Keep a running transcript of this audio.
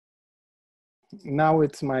Now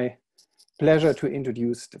it's my pleasure to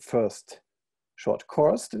introduce the first short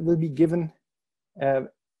course that will be given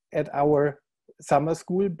at our summer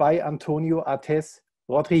school by Antonio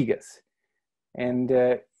Artés-Rodríguez. And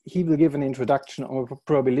he will give an introduction on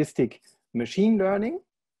probabilistic machine learning.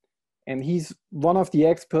 And he's one of the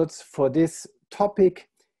experts for this topic.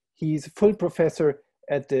 He's full professor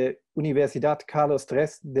at the Universidad Carlos III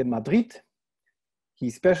de Madrid. He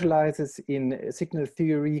specializes in signal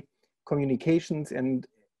theory, communications, and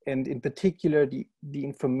in particular, the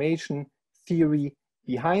information theory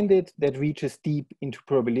behind it that reaches deep into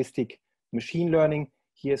probabilistic machine learning.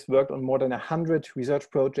 He has worked on more than 100 research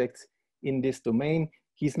projects in this domain.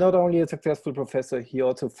 He's not only a successful professor, he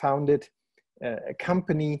also founded a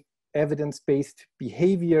company, Evidence-Based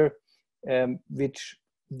Behavior, which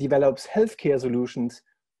develops healthcare solutions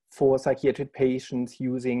for psychiatric patients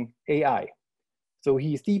using AI. So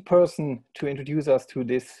he's the person to introduce us to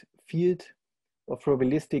this field of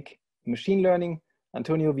probabilistic machine learning.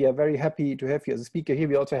 Antonio, we are very happy to have you as a speaker here.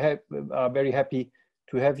 We also are very happy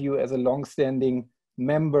to have you as a long-standing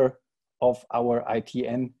member of our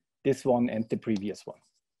ITN, this one and the previous one.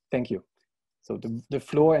 Thank you. So the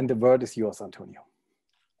floor and the word is yours, Antonio.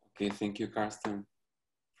 Okay, thank you, Carsten,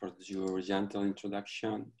 for your gentle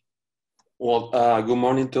introduction. Well, good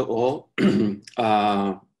morning to all.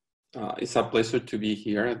 It's a pleasure to be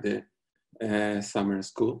here at the summer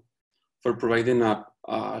school for providing a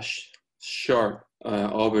short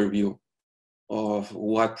overview of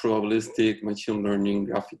what probabilistic machine learning,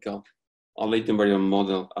 graphical, or latent variable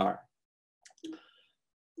model are.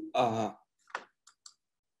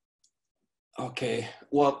 Okay,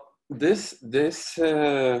 well, this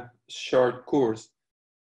short course,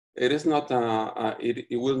 it is not it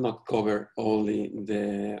will not cover only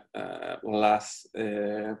the last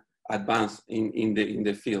advance in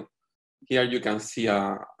the field. Here you can see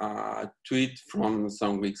a tweet from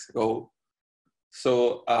some weeks ago.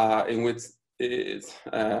 So in which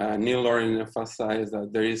Neil Lauren emphasized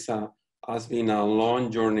that there has been a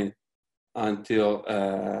long journey until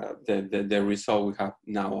the result we have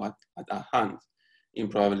now at hand in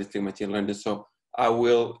probabilistic machine learning. So I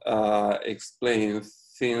will explain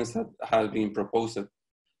things that have been proposed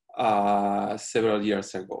several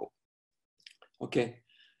years ago. Okay.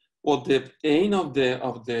 Well, the aim of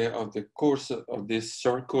the course, of this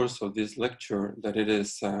short course, of this lecture, that it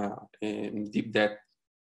is in deep depth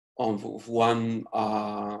on one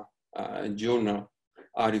journal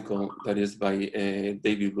article that is by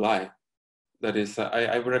David Bly. That is,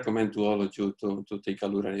 I would recommend to all of you to take a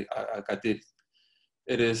look at it.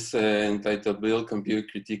 It is entitled Build, Compute,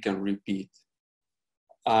 Critique, and Repeat.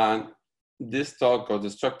 And this talk, or the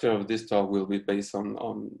structure of this talk, will be based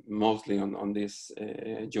mostly on this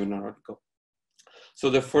journal article. So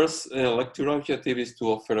the first lecture objective is to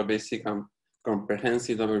offer a basic and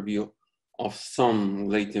comprehensive overview of some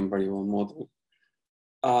latent variable model.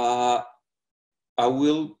 I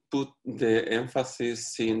will put the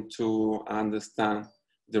emphasis into understand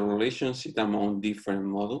the relationship among different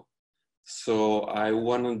models. So I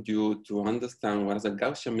wanted you to understand what is a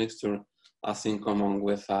Gaussian mixture has in common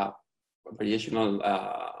with a variational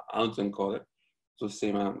autoencoder, to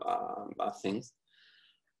same things.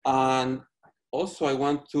 And also I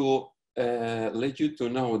want to let you to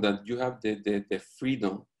know that you have the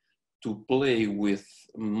freedom to play with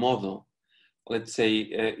model. Let's say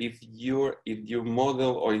if your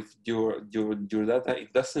model, or if your data,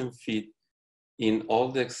 it doesn't fit in all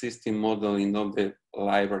the existing model, in all the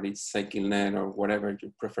libraries, scikit-learn or whatever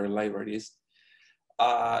your preferred libraries,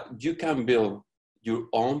 you can build your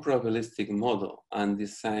own probabilistic model and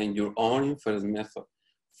design your own inference method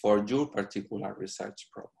for your particular research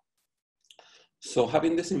problem. So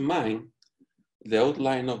having this in mind, the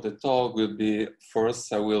outline of the talk will be,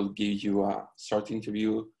 first I will give you a short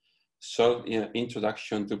introduction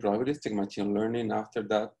to probabilistic machine learning. After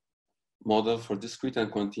that, model for discrete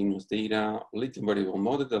and continuous data, latent variable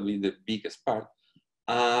model, that will be the biggest part.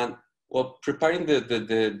 And well, preparing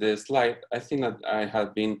the slide, I think that I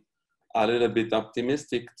have been a little bit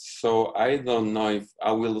optimistic, so I don't know if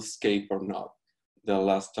I will escape or not the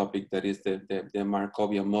last topic, that is the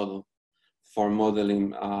Markovian model for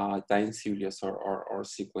modeling time series or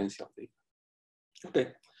sequential data.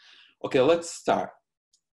 Okay, let's start.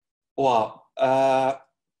 Well,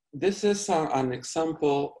 this is an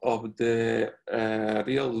example of the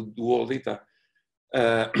real world data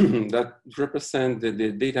that represent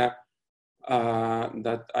the data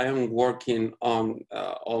that I am working on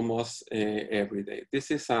almost every day.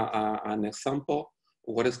 This is an example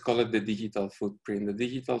of what is called the digital footprint. The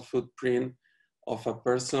digital footprint of a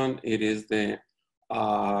person, it is the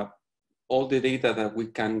all the data that we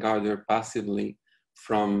can gather passively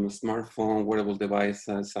from smartphone, wearable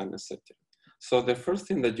devices, and etc. So the first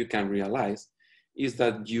thing that you can realize is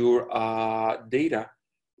that your data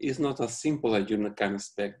is not as simple as you can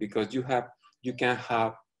expect, because you can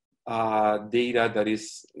have data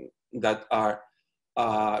that are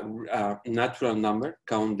natural number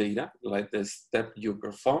count data, like the step you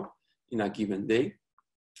perform in a given day.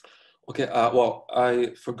 Okay, well,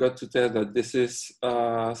 I forgot to tell that this is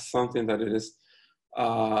something that it is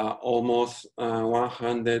almost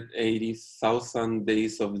 180,000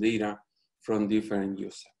 days of data from different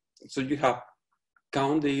users. So you have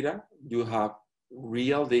count data, you have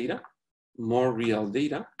real data, more real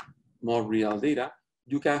data, more real data.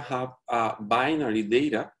 You can have binary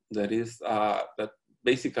data, that is, that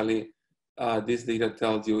basically this data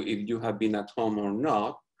tells you if you have been at home or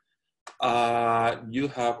not. You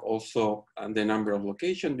have also the number of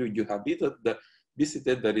locations you have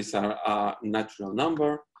visited, that is a natural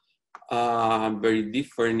number, very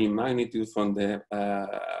different in magnitude from the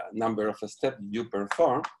number of steps you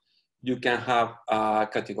perform. You can have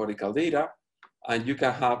categorical data, and you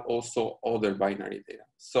can have also other binary data.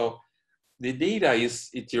 So the data is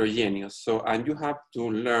heterogeneous, and you have to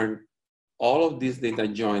learn all of this data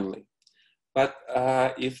jointly. But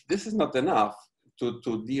if this is not enough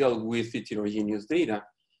to deal with heterogeneous data,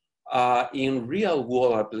 in real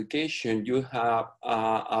world application, you have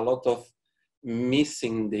a lot of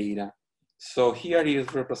missing data. So here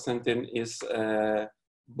is represented is a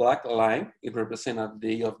black line. It represents a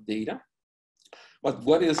day of data. But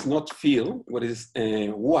what is not filled, what is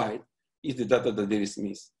white, is the data that there is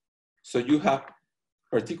missed. So you have,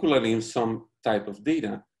 particularly in some type of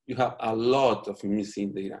data, you have a lot of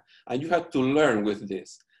missing data, and you have to learn with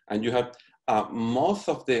this. And you have most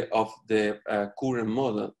of the current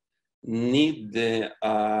model need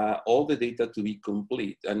all the data to be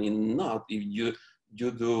complete, and if not, if you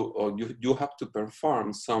have to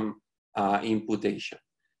perform some imputation.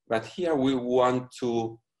 But here we want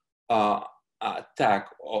to attack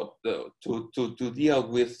or to deal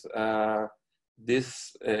with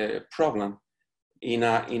this problem in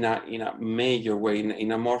a major way,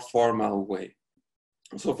 in a more formal way.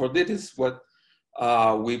 So for this is what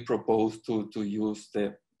we propose to use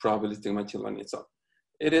the probabilistic machine learning. So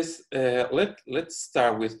it is, let's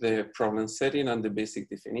start with the problem setting and the basic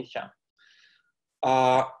definition.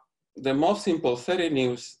 The most simple setting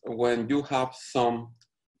is when you have some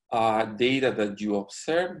data that you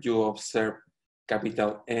observe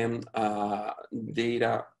capital M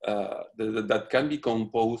data that can be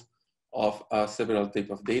composed of several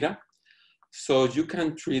types of data. So you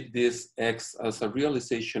can treat this X as a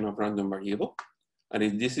realization of random variable. And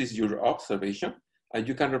if this is your observation, and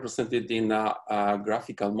you can represent it in a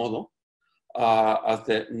graphical model as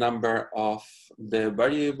the number of the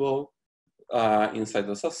variable inside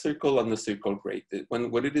the subcircle and the circle grade.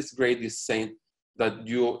 When it is grade, is saying that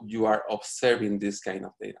you are observing this kind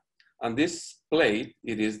of data. And this plate,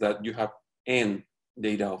 it is that you have n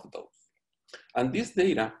data of those. And this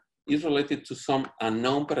data is related to some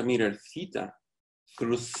unknown parameter theta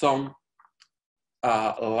through some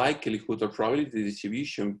likelihood or probability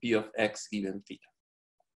distribution P of X given theta.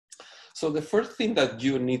 So the first thing that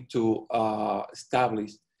you need to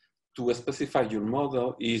establish to specify your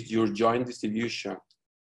model is your joint distribution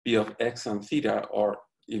P of X and theta, or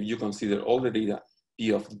if you consider all the data,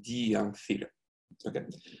 P of D and theta. Okay,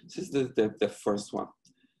 this is the first one.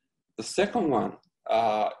 The second one,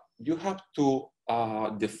 you have to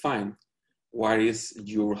define what is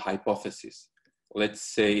your hypothesis. Let's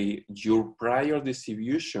say your prior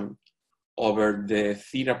distribution over the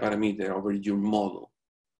theta parameter, over your model.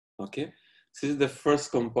 Okay, this is the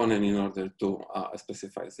first component in order to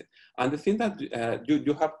specify it. And the thing that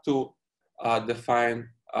you have to define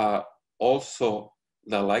also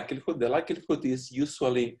the likelihood. The likelihood is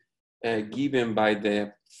usually given by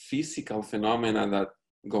the physical phenomena that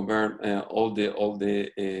govern all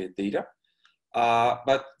the data.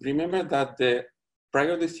 But remember that the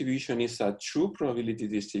prior distribution is a true probability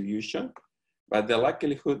distribution, but the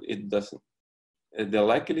likelihood, it doesn't. The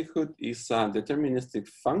likelihood is a deterministic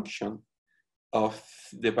function of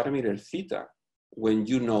the parameter theta when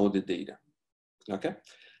you know the data, okay?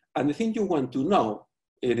 And the thing you want to know,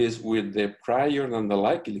 it is with the prior and the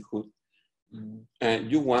likelihood,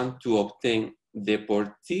 you want to obtain the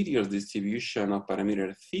posterior distribution of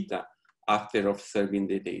parameter theta after observing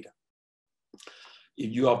the data.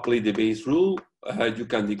 If you apply the Bayes rule, you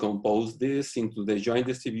can decompose this into the joint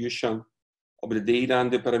distribution of the data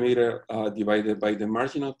and the parameter divided by the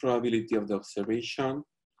marginal probability of the observation.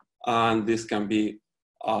 And this can be,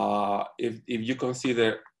 if you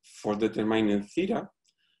consider for determining theta,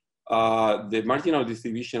 the marginal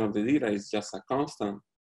distribution of the data is just a constant.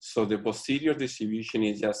 So the posterior distribution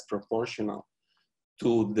is just proportional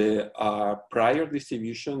to the prior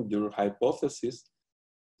distribution, your hypothesis,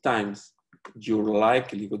 times your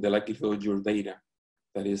likelihood, the likelihood of your data.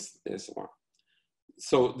 That is this one.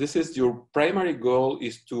 So this is your primary goal,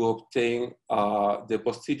 is to obtain the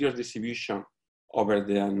posterior distribution over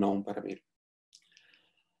the unknown parameter.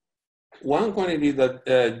 One quantity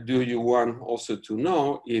that do you want also to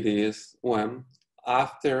know, it is when,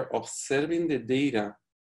 after observing the data,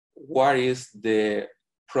 what is the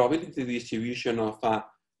probability distribution of a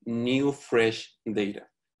new fresh data.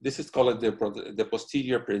 This is called the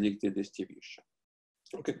posterior predicted distribution.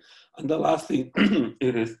 Okay, and the last thing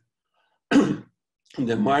it is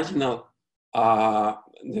the marginal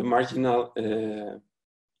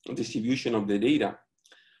distribution of the data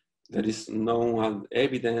that is known as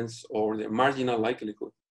evidence, or the marginal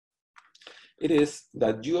likelihood. It is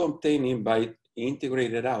that you obtain it by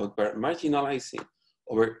integrated out, by marginalizing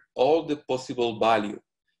over all the possible value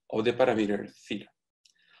of the parameter theta.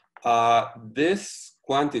 This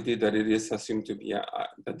quantity that it is assumed to be,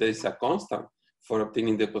 that there is a constant for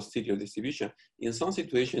obtaining the posterior distribution, in some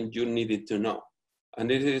situations you needed to know. And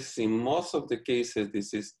it is, in most of the cases,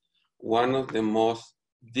 this is one of the most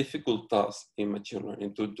difficult tasks in machine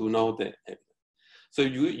learning, to know the evidence. So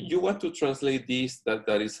you want to translate this,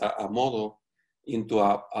 that is a model, into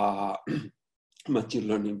a machine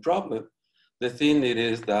learning problem. The thing it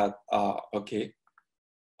is that, okay,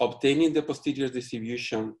 obtaining the posterior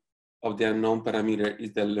distribution of the unknown parameter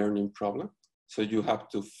is the learning problem. So you have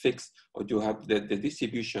to fix, or you have the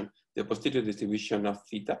distribution, the posterior distribution of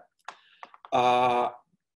theta.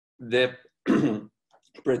 The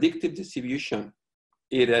predictive distribution,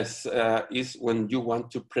 it is when you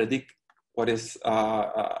want to predict what is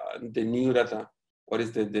the new data, what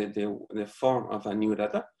is the form of a new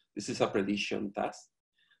data. This is a prediction task.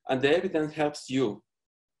 And the evidence helps you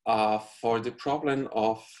for the problem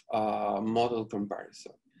of model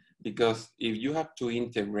comparison. Because if you have to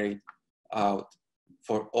integrate out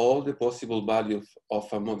for all the possible values of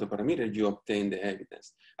a model parameter, you obtain the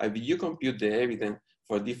evidence. If you compute the evidence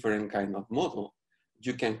for different kind of model,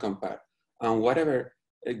 you can compare. And whatever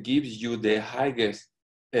gives you the highest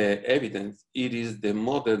evidence, it is the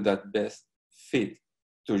model that best fit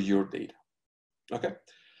to your data. Okay.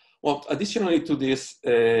 Well, additionally to this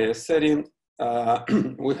setting,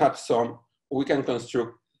 we can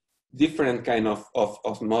construct different kind of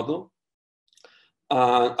model,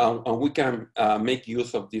 and we can make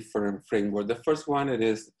use of different frameworks. The first one, it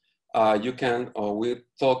is, we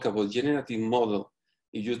talk about generative model.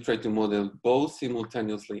 If you try to model both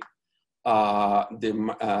simultaneously,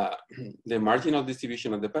 the marginal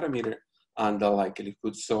distribution of the parameter and the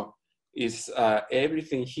likelihood. So it's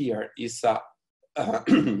everything here is a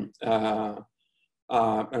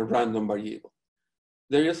random variable.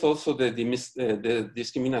 There is also the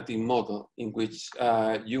discriminative model, in which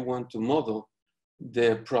you want to model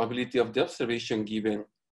the probability of the observation given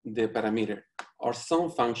the parameter, or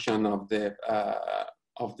some function of the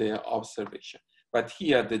observation. But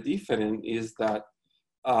here the difference is that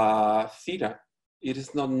theta, it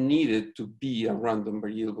is not needed to be a random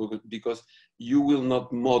variable, because you will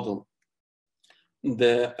not model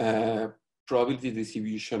the probability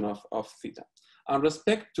distribution of theta. And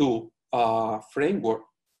respect to framework,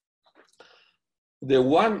 the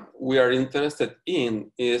one we are interested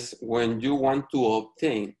in is when you want to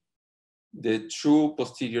obtain the true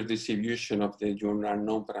posterior distribution of the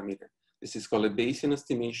unknown parameter. This is called a Bayesian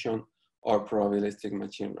estimation or probabilistic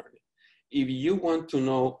machine learning. If you want to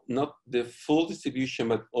know not the full distribution,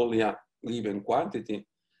 but only a given quantity,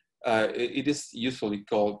 it is usually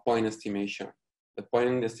called point estimation. The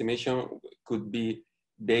point estimation could be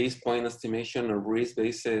base point estimation or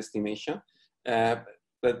risk-based estimation.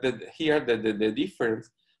 But here, the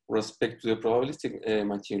difference respect to the probabilistic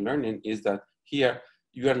machine learning is that here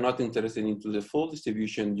you are not interested into the full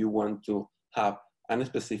distribution. You want to have a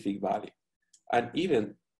specific value. And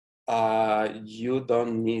even you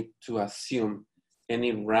don't need to assume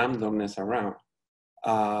any randomness around,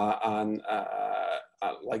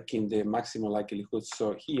 like in the maximum likelihood.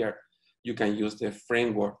 So here you can use the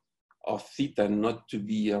framework of theta not to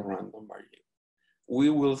be a random variable.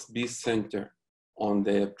 We will be centered on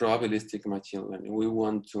the probabilistic machine learning. We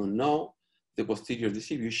want to know the posterior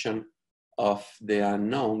distribution of the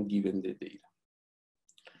unknown given the data.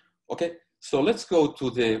 Okay, so let's go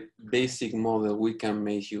to the basic model we can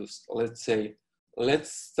make use.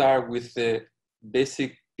 Let's start with the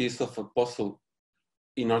basic piece of a puzzle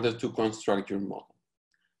in order to construct your model.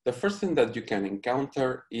 The first thing that you can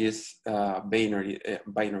encounter is binary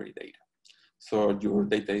data. So your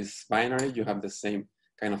data is binary, you have the same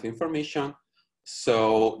kind of information.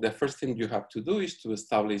 So the first thing you have to do is to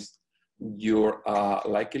establish your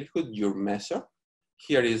likelihood, your measure.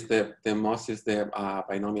 Here is the most is the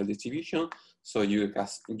binomial distribution. So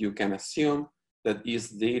you can assume that this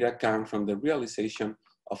data comes from the realization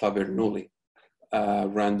of a Bernoulli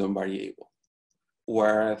random variable,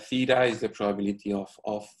 where theta is the probability of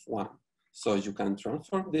 1. So you can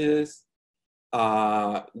transform this.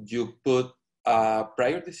 You put a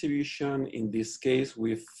prior distribution. In this case,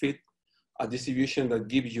 we fit a distribution that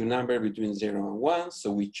gives you a number between 0 and 1.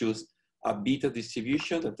 So we choose a beta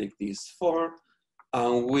distribution that takes this form,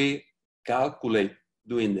 and we calculate,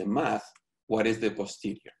 doing the math, what is the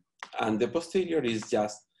posterior. And the posterior is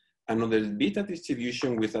just another beta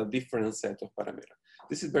distribution with a different set of parameters.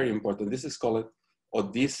 This is very important. This is called, or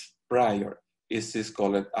this prior is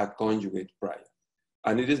called a conjugate prior.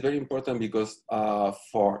 And it is very important because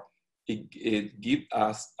it gives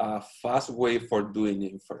us a fast way for doing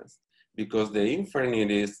inference, because the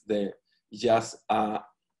inference is just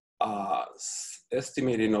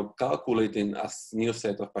estimating or calculating a new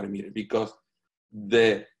set of parameters, because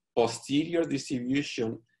the posterior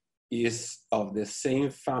distribution is of the same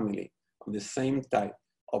family, of the same type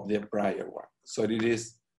of the prior one. So it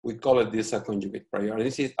is, we call it this a conjugate prior. And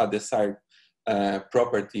this is a desired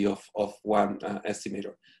property of one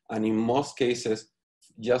estimator. And in most cases,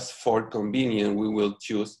 just for convenience, we will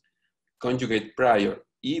choose conjugate prior,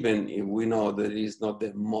 even if we know that it is not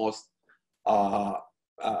the most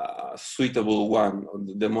suitable one, or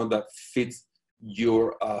the one that fits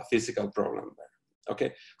your physical problem there.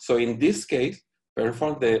 Okay, so in this case,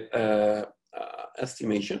 perform the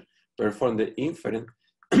estimation, perform the inference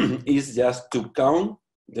is just to count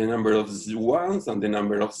the number of ones and the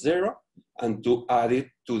number of 0, and to add it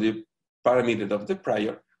to the parameter of the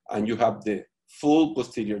prior, and you have the full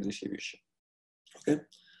posterior distribution. Okay.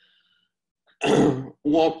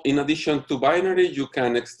 Well, in addition to binary, you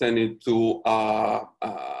can extend it to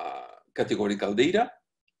categorical data.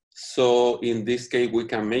 So in this case, we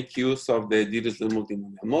can make use of the Dirichlet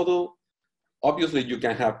multinomial model. Obviously, you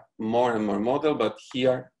can have more and more model, but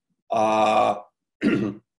here,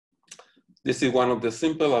 this is one of the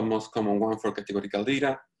simple and most common one for categorical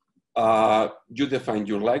data. You define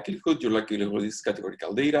your likelihood. Your likelihood is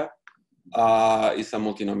categorical data. It's a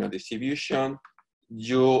multinomial distribution.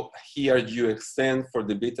 Here you extend for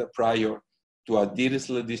the beta prior to a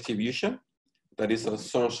Dirichlet distribution. That is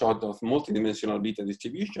some sort of multidimensional beta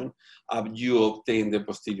distribution. You obtain the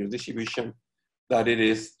posterior distribution, that it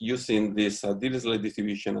is using this Dirichlet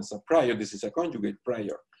distribution as a prior. This is a conjugate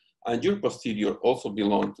prior. And your posterior also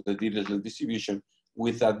belongs to the Dirichlet distribution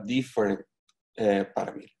with a different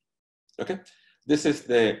parameter. Okay, this is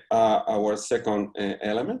our second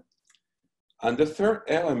element. And the third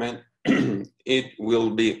element, it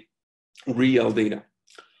will be real data.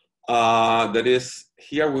 That is,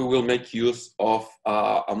 here we will make use of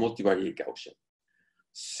a multivariate Gaussian.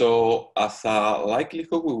 So as a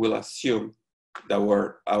likelihood, we will assume that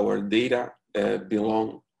our data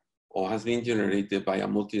belong or has been generated by a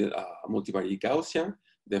multivariate Gaussian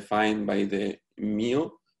defined by the mu,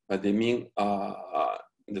 by the mean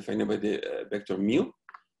defined by the vector mu,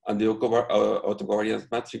 and the autocovariance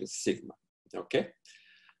matrix sigma. Okay,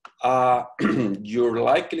 your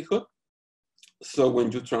likelihood. So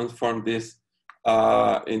when you transform this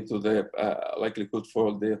into the likelihood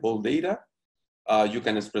for the whole data, you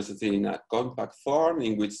can express it in a compact form,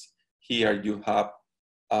 in which here you have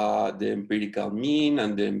the empirical mean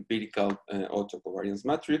and the empirical autocovariance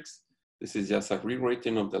matrix. This is just a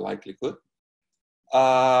rewriting of the likelihood.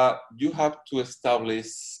 You have to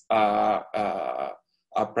establish a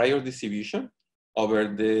prior distribution over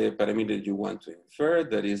the parameter you want to infer,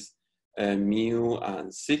 that is mu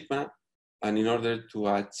and sigma. And in order to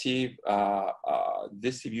achieve a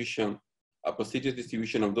distribution, a posterior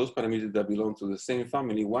distribution of those parameters that belong to the same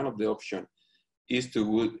family, one of the options is to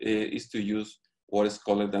use what is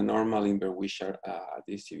called the normal inverse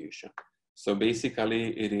distribution. So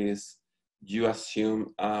basically, it is you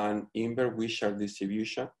assume an inverse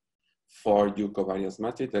distribution for your covariance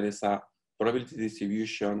matrix. That is a probability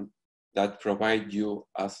distribution that provides you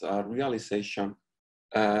as a realization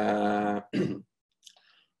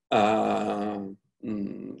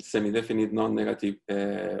semi-definite non-negative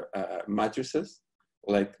matrices,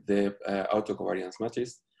 like the autocovariance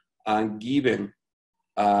matrix, and given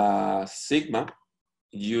sigma,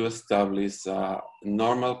 you establish a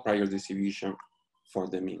normal prior distribution for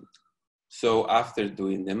the mean. So after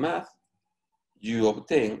doing the math, you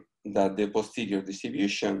obtain that the posterior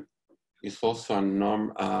distribution is also a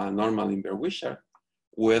normal inverse,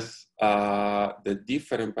 with the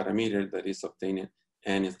different parameter that is obtained,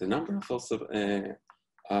 and it's the number of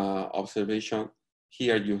observation.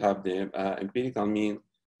 Here you have the empirical mean,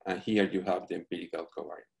 and here you have the empirical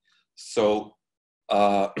covariance. So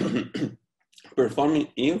performing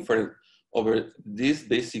inference over this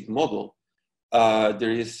basic model,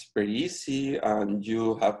 there is very easy, and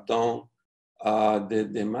you have done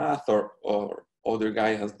the math, or other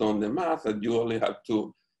guy has done the math, and you only have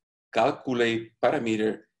to calculate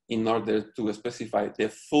parameter in order to specify the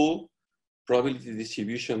full probability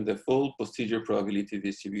distribution, the full posterior probability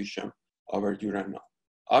distribution over your unknown.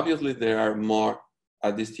 Obviously, there are more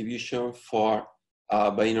distribution for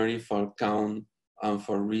binary, for count, and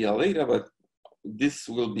for real data, but this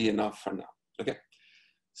will be enough for now, okay?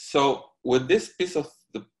 So with this piece of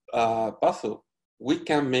the puzzle, we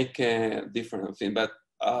can make a different thing, but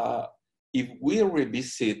if we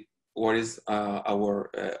revisit what is our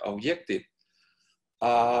objective,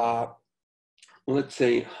 let's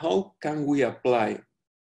say, how can we apply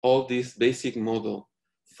all this basic model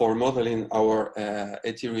for modeling our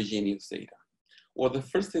heterogeneous data? Well, the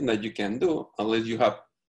first thing that you can do, unless you have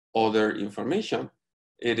other information,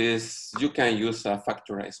 it is you can use a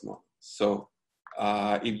factorized model. So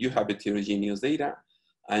if you have heterogeneous data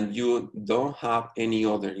and you don't have any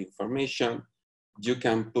other information, you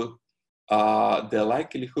can put the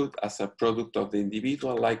likelihood as a product of the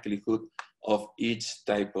individual likelihood of each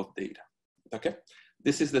type of data, okay?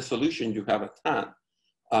 This is the solution you have at hand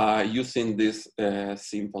using this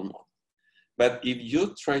simple model. But if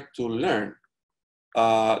you try to learn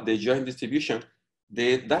the joint distribution,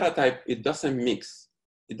 the data type, it doesn't mix.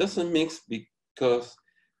 It doesn't mix because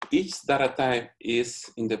each data type is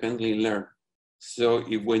independently learned. So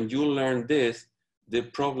if when you learn this, the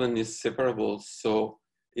problem is separable. So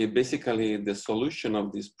basically the solution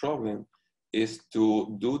of this problem is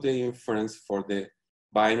to do the inference for the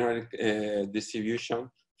binary distribution,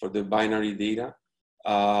 for the binary data,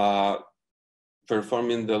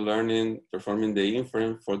 performing the learning, performing the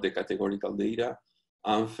inference for the categorical data,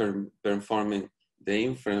 and performing the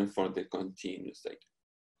inference for the continuous data.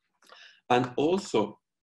 And also,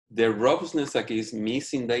 the robustness against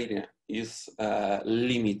missing data is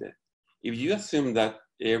limited. If you assume that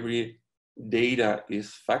every data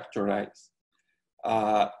is factorized,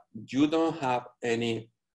 you don't have any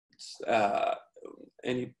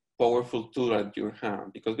powerful tool at your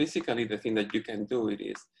hand, because basically the thing that you can do it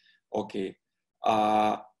is, okay,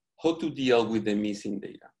 how to deal with the missing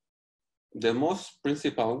data. The most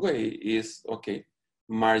principal way is, okay,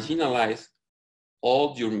 marginalize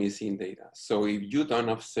all your missing data. So if you don't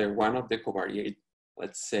observe one of the covariate,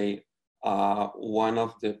 let's say one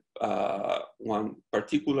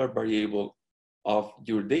particular variable of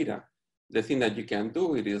your data, the thing that you can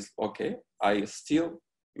do it is, okay, I still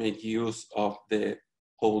make use of the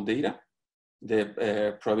whole data,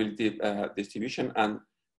 the probability distribution, and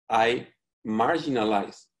I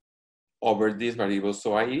marginalize over this variable.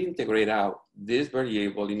 So I integrate out this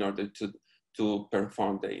variable in order to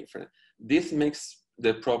perform the inference. This makes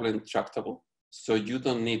the problem tractable. So you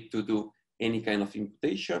don't need to do any kind of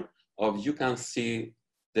imputation, or you can see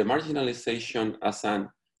the marginalization as an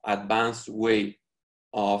advanced way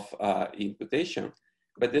of imputation.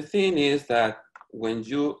 But the thing is that when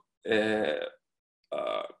you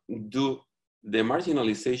do the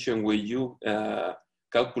marginalization, where you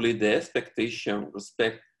calculate the expectation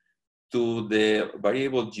respect to the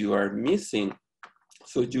variable you are missing,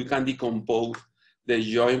 so you can decompose the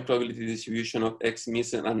joint probability distribution of X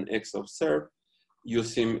missing and X observed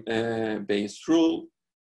using Bayes' rule.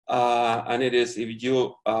 And it is, if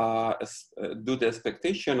you do the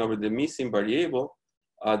expectation over the missing variable,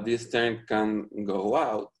 this term can go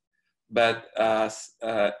out. But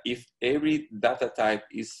if every data type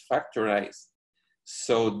is factorized,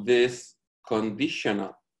 so this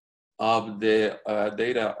conditional of the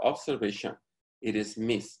data observation, it is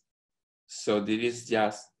missed. So this is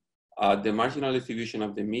just the marginal distribution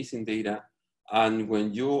of the missing data, and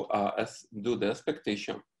when you do the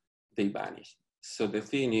expectation, they vanish. So the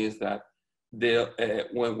thing is that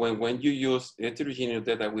when you use heterogeneous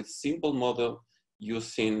data with simple model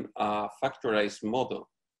using a factorized model,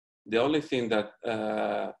 the only thing that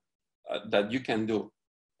that you can do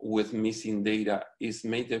with missing data is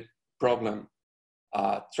make the problem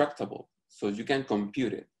tractable, so you can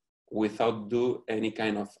compute it without do any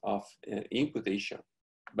kind of imputation.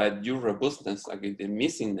 But your robustness against the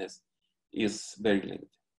missingness is very limited.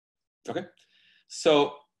 Okay,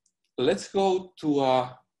 so let's go to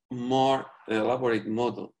a more elaborate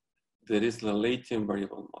model that is the latent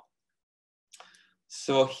variable model.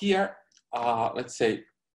 So here, let's say,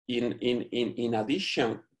 in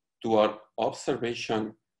addition to our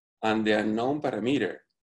observation and the unknown parameter,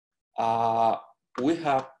 we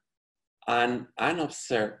have an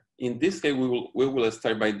unobserved. In this case, we will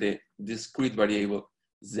start by the discrete variable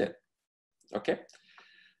z. Okay,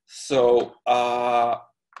 so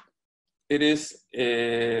it is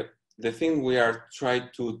the thing we are trying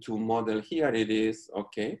to model here. It is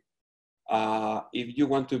okay. If you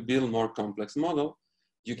want to build more complex model,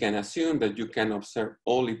 you can assume that you can observe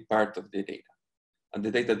only part of the data, and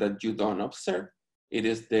the data that you don't observe, it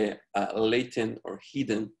is the latent or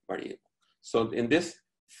hidden variable. So in this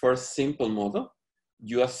first simple model,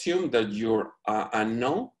 you assume that your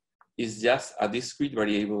unknown is just a discrete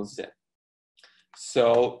variable z.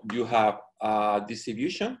 So you have a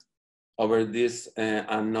distribution over this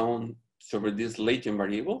unknown, over this latent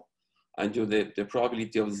variable, and the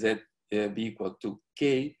probability of z be equal to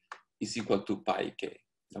k is equal to pi k.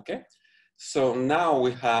 Okay, so now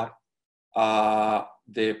we have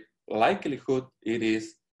the likelihood. It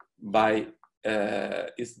is by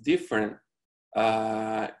is different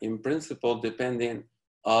in principle depending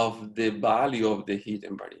of the value of the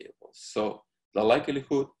hidden variable. So the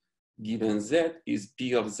likelihood given z is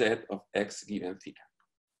p of z of x given theta.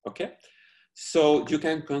 Okay, so you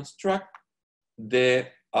can construct the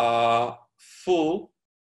full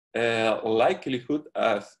likelihood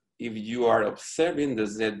as if you are observing the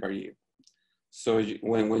z variable. So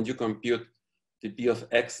when you compute the p of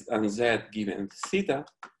x and z given theta,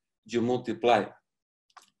 you multiply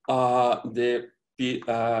the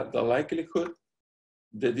likelihood,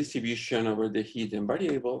 the distribution over the hidden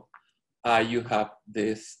variable. You have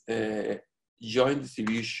this joint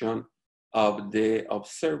distribution of the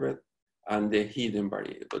observed and the hidden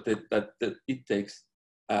variable that it takes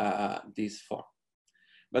this form.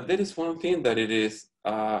 But there is one thing that it is,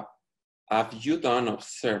 if you don't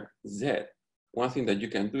observe z, one thing that you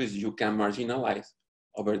can do is you can marginalize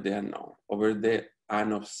over the unknown, over the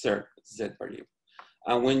unobserved z variable.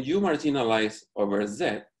 And when you marginalize over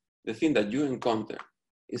z, the thing that you encounter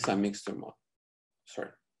is a mixture model.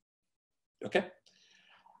 Sorry. Okay.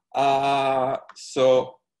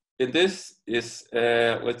 So this is,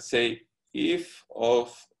 let's say, if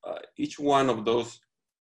of each one of those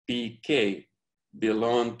pk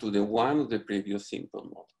belong to the one of the previous simple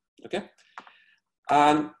model. Okay.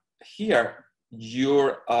 And here,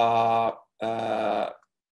 your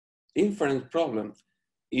inference problem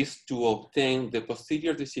is to obtain the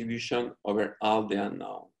posterior distribution over all the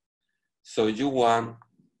unknown. So you want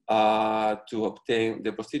to obtain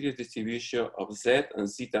the posterior distribution of z and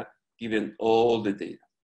zeta given all the data.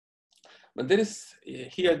 But there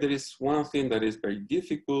is one thing that is very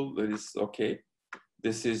difficult. That is okay.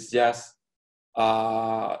 This is just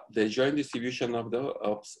the joint distribution of the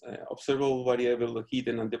observable variable, the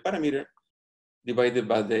hidden, and the parameter divided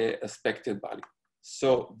by the expected value.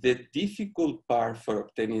 So the difficult part for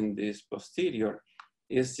obtaining this posterior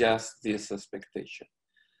is just this expectation.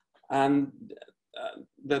 And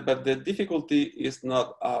but the difficulty is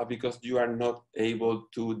not because you are not able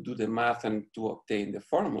to do the math and to obtain the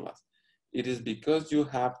formulas. It is because you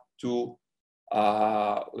have to,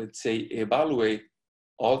 let's say, evaluate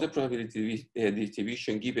all the probability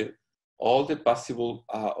distribution given all the possible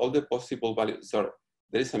values. Sorry,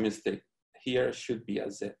 there is a mistake. Here should be a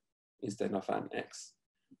z instead of an x.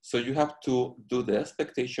 So you have to do the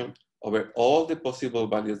expectation over all the possible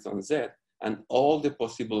values on z and all the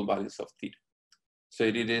possible values of theta. So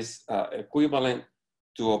it is equivalent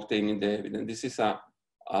to obtaining the evidence. This is a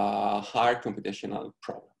hard computational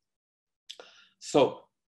problem. So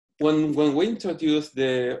when we introduce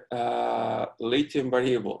the latent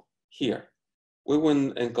variable here, we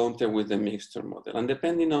will encounter with the mixture model. And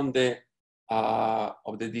depending on the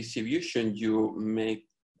of the distribution you make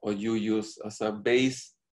or you use as a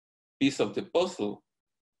base piece of the puzzle,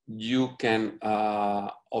 you can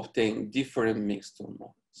obtain different mixture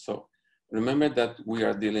models. So remember that we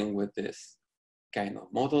are dealing with this kind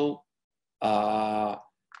of model.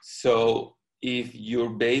 So if your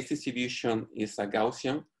base distribution is a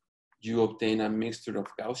Gaussian, you obtain a mixture of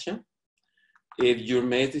Gaussian. If your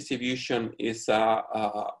base distribution is a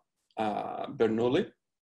Bernoulli,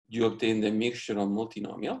 you obtain the mixture of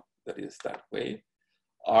multinomial, that is that way.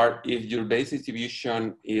 Or if your base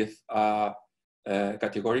distribution is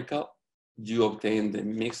categorical, you obtain the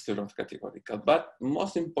mixture of categorical. But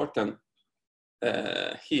most important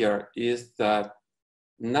here is that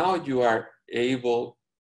now you are able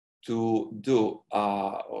to do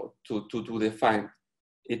to define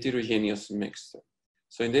heterogeneous mixture.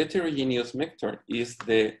 So in the heterogeneous mixture is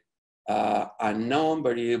the unknown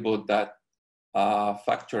variable that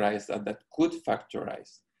that could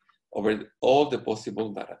factorize over all the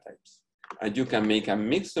possible data types. And you can make a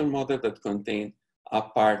mixture model that contains a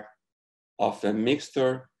part of a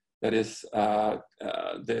mixture that is the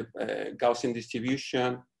Gaussian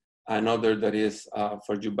distribution, another that is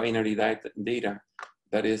for your binary data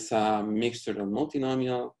that is a mixture of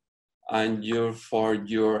multinomial, and for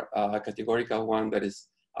your categorical one that is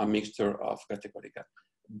a mixture of categorical.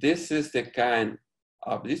 This is the kind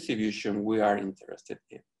of distribution we are interested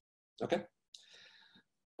in, okay?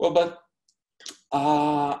 Well, but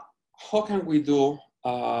how can we do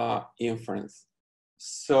inference?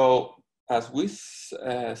 So as we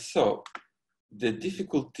saw, the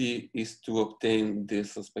difficulty is to obtain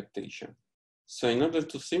this expectation. So in order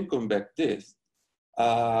to circumvent this,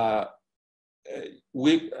 there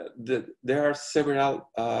are several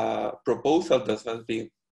proposals that have been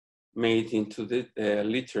made into the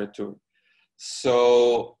literature.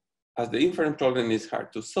 So as the inference problem is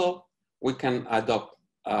hard to solve, we can adopt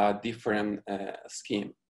a different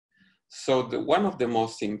scheme. So one of the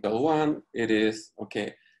most simple one, it is,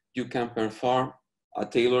 okay, you can perform a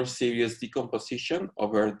Taylor series decomposition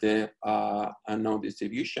over the unknown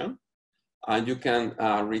distribution, and you can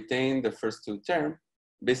retain the first two terms.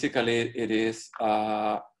 Basically, it is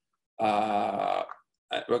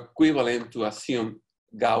equivalent to assume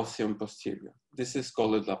Gaussian posterior. This is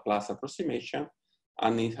called the Laplace approximation,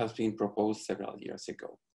 and it has been proposed several years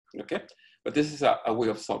ago, okay? But this is a way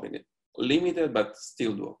of solving it. Limited, but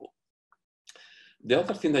still doable. The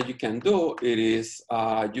other thing that you can do, it is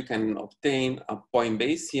you can obtain a point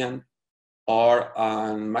Bayesian or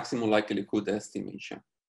a maximum likelihood estimation.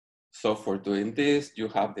 So for doing this, you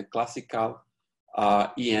have the classical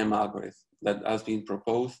EM algorithm that has been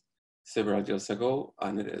proposed several years ago,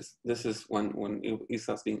 and this is when it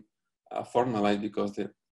has been formalized because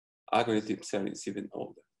the algorithm is even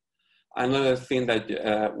older. Another thing that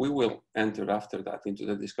we will enter after that into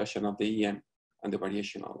the discussion of the EM and the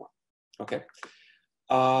variational one, okay?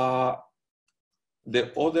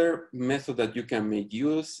 The other method that you can make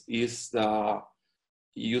use is the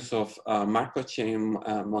use of Markov chain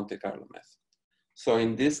Monte Carlo method. So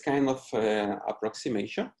in this kind of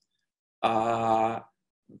approximation, the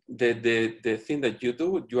thing that you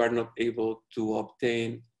do, you are not able to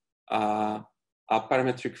obtain a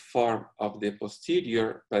parametric form of the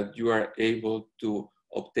posterior, but you are able to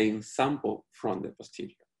obtain sample from the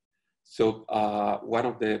posterior. So one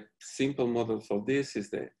of the simple models of this is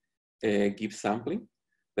the Gibbs sampling,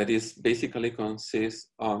 that is basically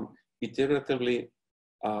consists on iteratively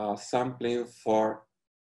sampling for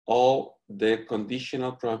all the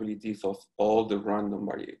conditional probabilities of all the random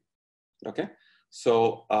variables. Okay,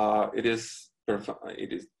 so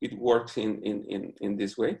it works in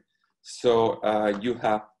this way. So you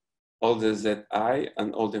have all the Zi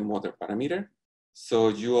and all the model parameter. So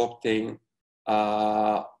you obtain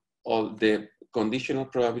all the conditional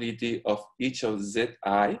probability of each of Zi,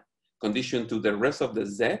 conditioned to the rest of the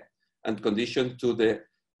Z, and conditioned to the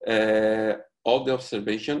all the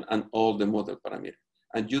observation and all the model parameter.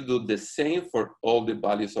 And you do the same for all the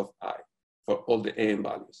values of I, for all the n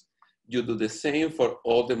values. You do the same for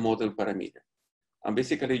all the model parameter. And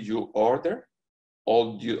basically you order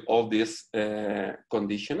all this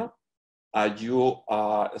conditional. You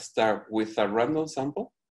start with a random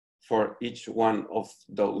sample for each one of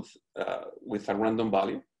those with a random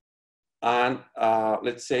value. And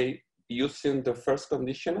let's say using the first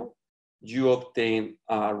conditional, you obtain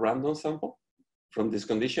a random sample. From this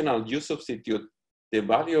conditional, you substitute the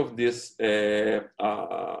value of this the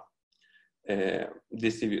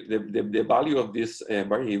value of this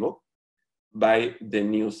variable by the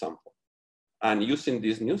new sample, and using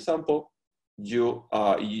this new sample, you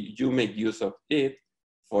make use of it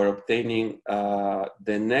for obtaining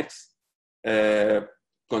the next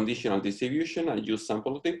conditional distribution, and you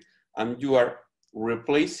sample it, and you are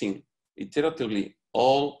replacing iteratively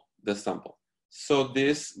all the sample. So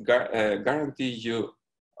this guarantees you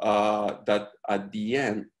that at the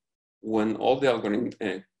end, when all the algorithm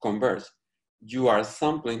converge, you are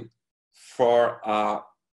sampling for a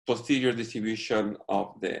posterior distribution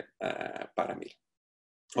of the parameter.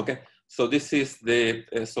 Okay, so this is the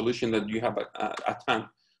solution that you have at hand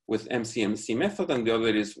with MCMC method, and the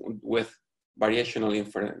other is with variational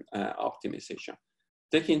inference optimization.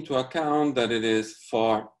 Take into account that it is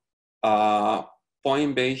for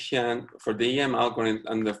point Bayesian, for the EM algorithm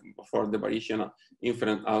and for the variational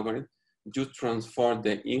inference algorithm, you transform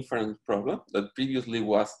the inference problem that previously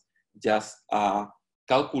was just a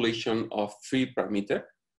calculation of 3 parameters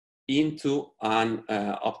into an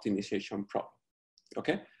optimization problem,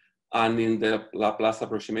 okay? And in the Laplace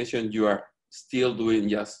approximation, you are still doing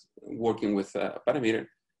just working with a parameter,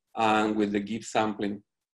 and with the Gibbs sampling,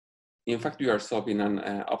 in fact, you are solving an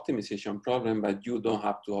optimization problem, but you don't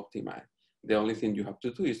have to optimize. The only thing you have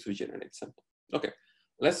to do is to generate sample. Okay,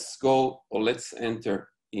 let's go, or let's enter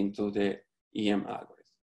into the EM algorithm.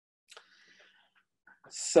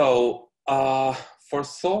 So for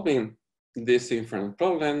solving this inference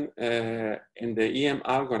problem in the EM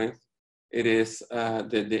algorithm, it is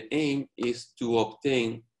the aim is to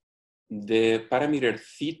obtain the parameter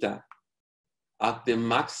theta at the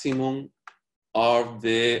maximum of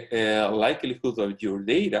the likelihood of your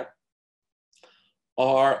data,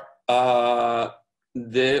 or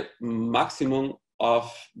the maximum of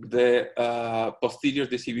the posterior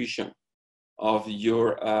distribution of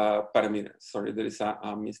your parameter. Sorry, there is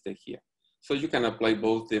a mistake here. So you can apply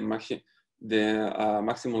both the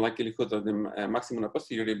maximum likelihood of the maximum and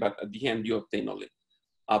posterior, but at the end you obtain only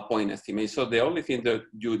a point estimate. So the only thing that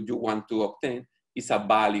you want to obtain is a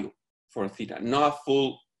value for theta, not a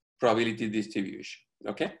full probability distribution,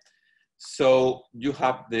 okay? So you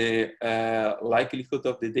have the likelihood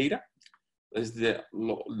of the data. Is the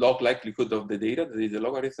log likelihood of the data, that is the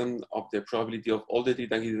logarithm of the probability of all the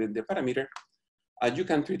data given the parameter. And you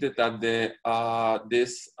can treat it at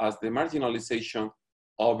this as the marginalization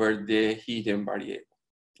over the hidden variable,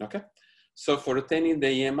 okay? So for obtaining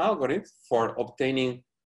the EM algorithm, for obtaining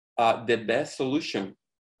the best solution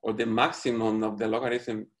or the maximum of the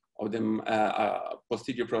logarithm of the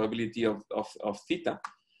posterior probability of theta,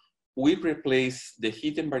 we replace the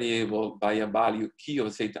hidden variable by a value Q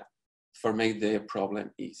of theta for make the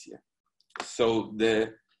problem easier. So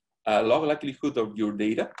the log likelihood of your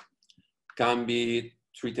data can be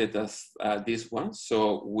treated as this one.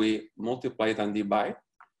 So we multiply it and divide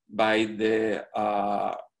by the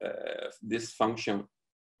this function,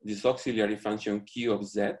 this auxiliary function Q of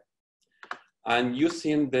Z. And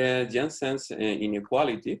using the Jensen's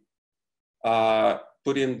inequality,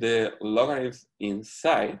 putting the logarithm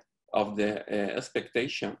inside of the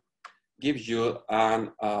expectation gives you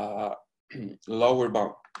an lower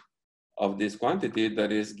bound of this quantity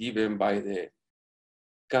that is given by the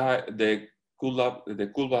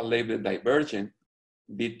Kullbaum-Leibler divergence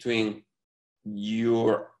between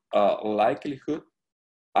your likelihood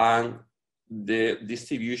and the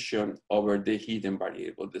distribution over the hidden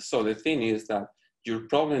variable. So the thing is that your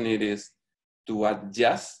problem is to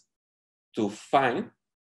adjust to find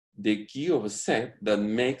the Q of Z that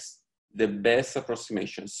makes the best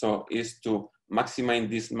approximation. So is to maximize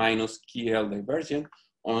this minus KL divergence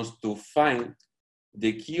on to find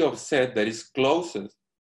the Q of Z that is closest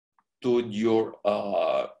to your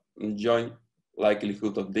joint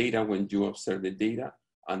likelihood of data when you observe the data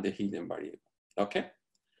and the hidden variable, okay?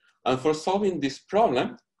 And for solving this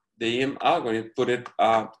problem, the EM algorithm put it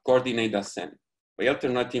coordinate ascent by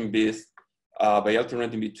alternating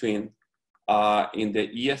between in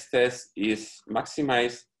the ES test is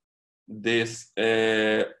maximize this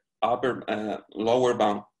lower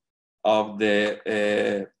bound of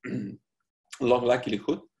the log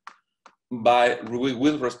likelihood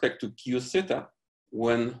with respect to Q theta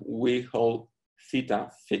when we hold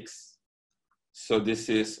theta fixed. So this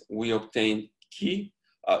is, we obtain Q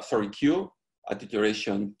at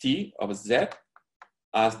iteration T of Z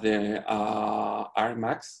as the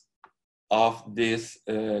Rmax of this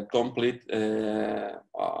complete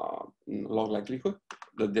log likelihood,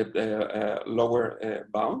 the lower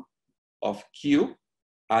bound of Q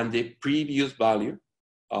and the previous value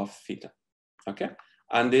of theta, okay?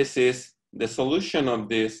 And this is the solution of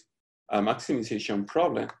this maximization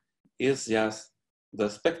problem is just the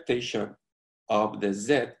expectation of the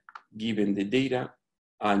Z given the data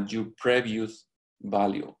and your previous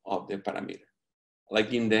value of the parameter.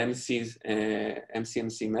 Like in the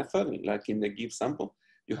MCMC method, like in the give sample,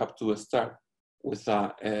 you have to start with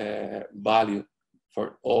a value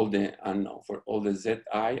for all the unknown, for all the Zi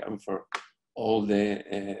and for all the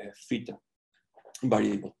theta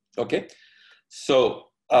variable, okay? So,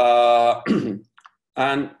 and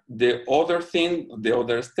the other thing, the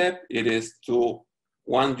other step, it is to,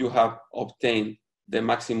 once you have obtained the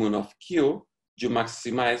maximum of Q, you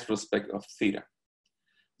maximize respect of theta.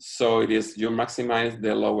 So it is, you maximize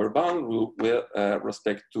the lower bound with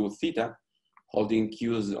respect to theta, holding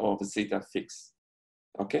Q's of theta fixed,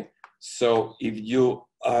 okay? So if you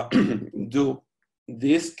do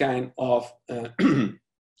this kind of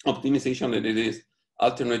optimization, that it is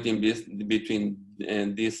alternating between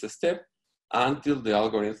this step until the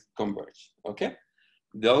algorithm converge, okay?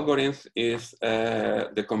 The algorithm is,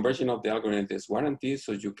 the conversion of the algorithm is guaranteed,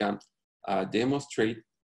 so you can demonstrate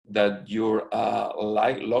that your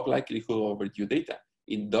log likelihood over your data,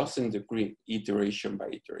 it doesn't decrease iteration by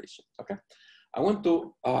iteration, okay? I want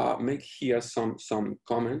to make here some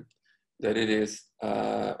comment that it is,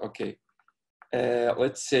 okay,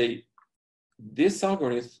 let's say this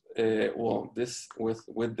algorithm, well, this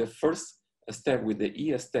with the first step, with the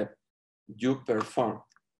E step, you perform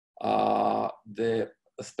the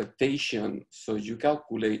expectation, so you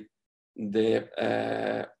calculate the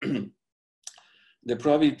the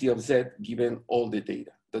probability of Z given all the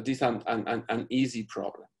data. That is an easy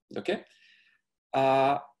problem, okay?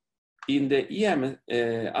 In the EM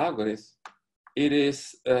algorithm, it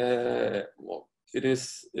is, well, it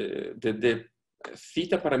is the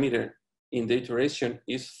theta parameter in the iteration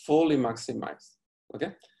is fully maximized,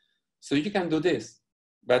 okay? So you can do this,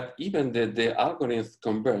 but even the algorithm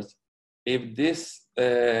converts if this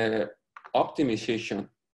optimization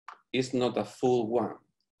is not a full one.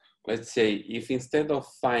 Let's say if instead of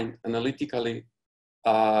find analytically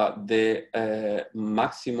the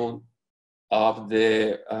maximum of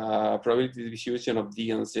the probability distribution of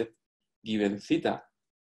D and Z given theta,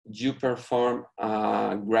 you perform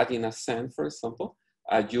a gradient ascent, for example,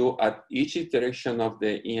 you at each iteration of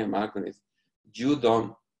the EM algorithm, you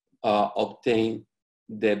don't obtain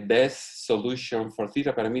the best solution for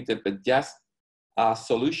theta parameter, but just a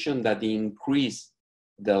solution that increase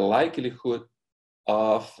the likelihood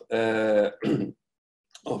of, of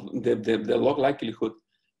the log likelihood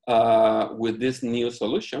with this new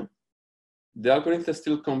solution, the algorithm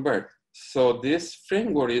still convert. So this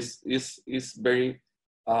framework is very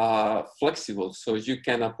flexible. So you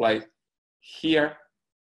can apply here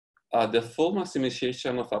the full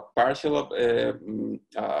maximization of a partial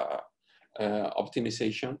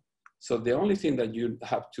optimization. So the only thing that you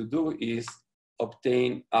have to do is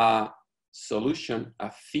obtain a solution, a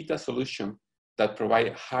theta solution that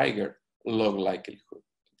provide higher log likelihood,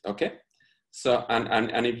 okay? So,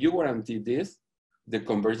 and if you guarantee this, the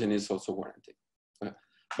conversion is also guaranteed.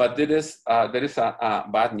 But there is a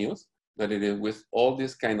bad news, that it is with all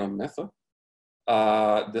this kind of method,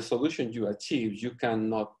 the solution you achieve, you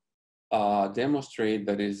cannot demonstrate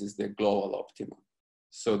that this is the global optimum.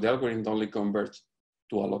 So the algorithm only converts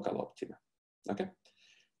to a local optimum, okay?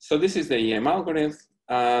 So this is the EM algorithm,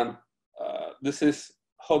 and this is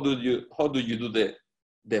how do you do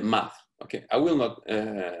the math, okay? I will not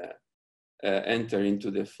enter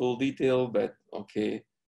into the full detail, but okay,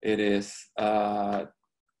 it is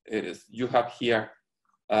you have here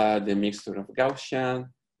the mixture of Gaussian,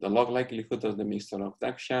 the log likelihood of the mixture of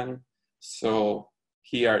Gaussian. So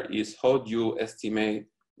here is how you estimate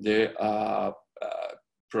the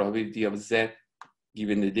probability of Z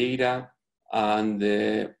given the data and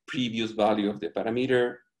the previous value of the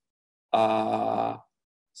parameter.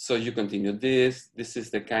 So you continue this. This is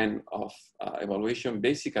the kind of evaluation.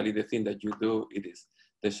 Basically, the thing that you do, it is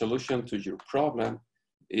the solution to your problem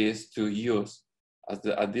is to use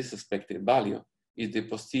at this expected value is the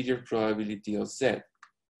posterior probability of Z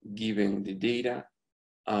given the data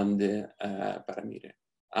and the parameter.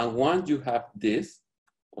 And once you have this,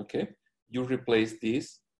 okay, you replace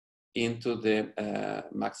this into the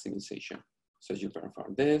maximization. So you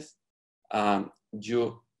perform this,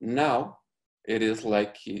 you now it is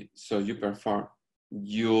like, so you perform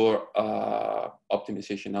your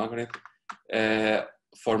optimization algorithm.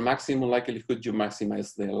 For maximum likelihood, you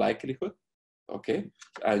maximize the likelihood, okay?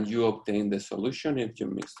 And you obtain the solution in your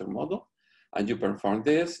mixture model, and you perform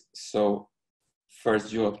this. So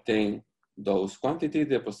first you obtain those quantities,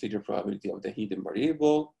 the posterior probability of the hidden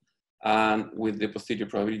variable, and with the posterior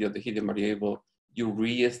probability of the hidden variable, you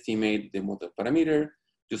re-estimate the model parameter,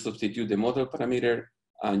 you substitute the model parameter,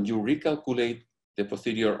 and you recalculate the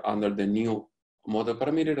posterior under the new model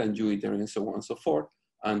parameter, and you iterate and so on and so forth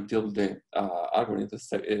until the algorithm is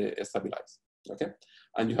stabilized, okay?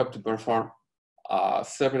 And you have to perform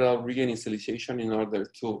several reinitialization in order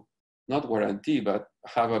to not guarantee, but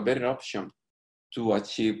have a better option to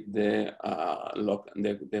achieve the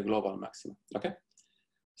global maximum, okay?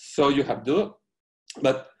 So you have to,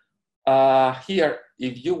 but here,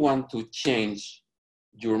 if you want to change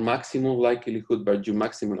your maximum likelihood by your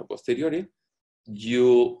maximum a posteriori,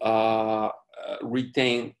 you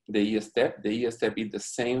retain the E step. The E step is the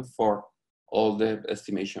same for all the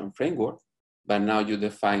estimation framework, but now you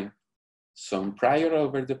define some prior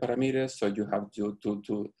over the parameters, so you have to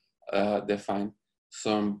define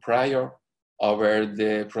some prior over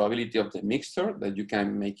the probability of the mixture, that you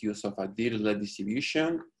can make use of a Dirichlet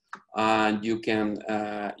distribution, and you can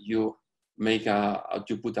you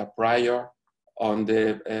put a prior on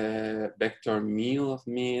the vector mu of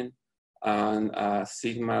mean and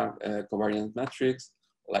sigma covariance matrix,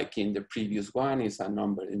 like in the previous one is a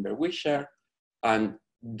number in Berwickshire, and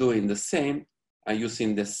doing the same and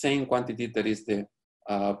using the same quantity that is the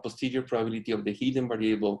posterior probability of the hidden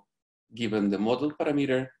variable given the model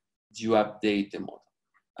parameter, you update the model.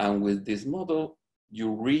 And with this model,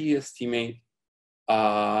 you re-estimate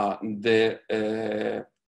the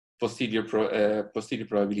posterior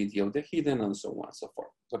probability of the hidden, and so on and so forth.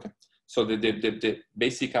 Okay, so the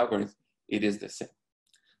basic algorithm, it is the same.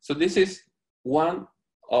 So this is one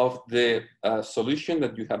of the solution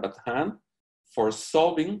that you have at hand for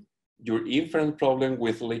solving your inference problem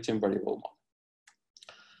with latent variable model.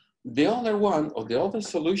 The other one, or the other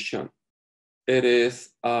solution, it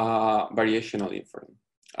is variational inference.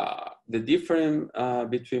 The difference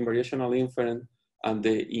between variational inference and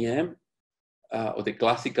the EM, or the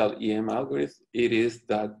classical EM algorithm, it is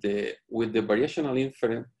that with the variational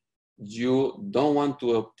inference, you don't want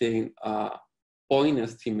to obtain a point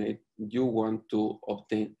estimate, you want to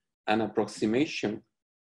obtain an approximation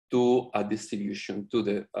to a distribution, to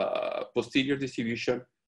the posterior distribution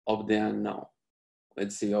of the unknown,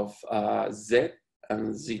 let's say of Z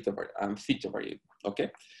and theta variable,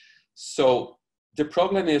 okay? So the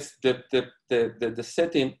problem is that the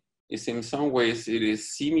setting is in some ways, it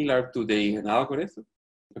is similar to the EM algorithm,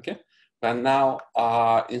 okay? But now,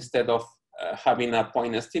 instead of having a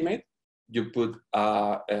point estimate, you put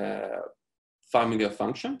a family of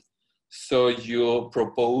functions. So you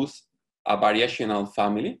propose a variational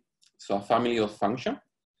family, so a family of functions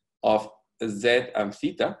of Z and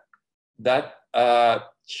theta that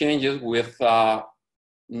changes with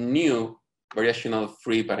new variational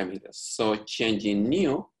free parameters. So changing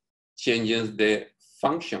new changes the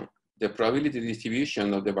function, the probability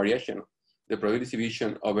distribution of the variation, the probability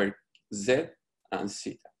distribution over Z and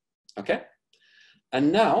theta, okay?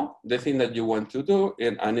 And now the thing that you want to do,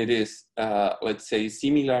 and it is, let's say,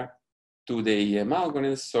 similar to the EM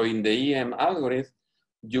algorithm. So in the EM algorithm,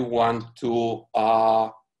 you want to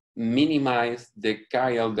minimize the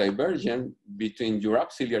chiral divergence between your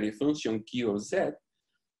auxiliary function Q of Z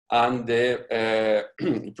and the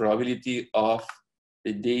probability of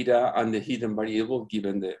the data and the hidden variable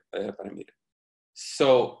given the parameter.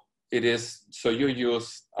 So it is, so you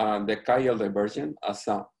use the chiral divergence as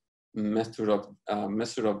a measure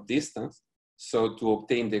of distance, so to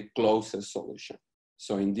obtain the closest solution.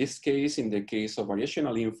 So in this case, in the case of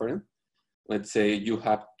variational inference, let's say you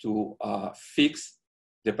have to fix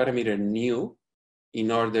the parameter nu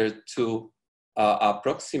in order to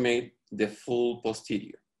approximate the full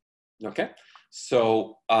posterior, okay?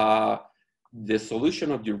 So the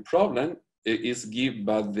solution of your problem is given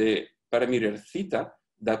by the parameter theta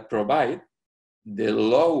that provide the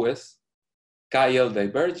lowest chiral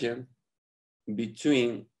divergence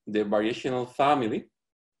between the variational family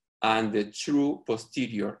and the true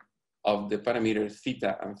posterior of the parameter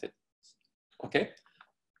theta and theta. Okay?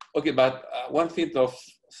 Okay, but one thing of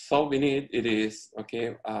solving it is,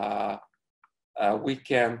 okay, we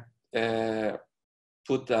can or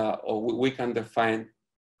we can define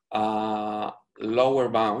a lower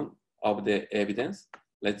bound of the evidence.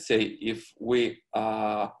 Let's say if we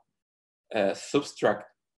subtract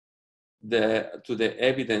to the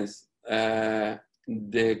evidence the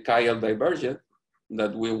chiral divergence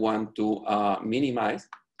that we want to minimize.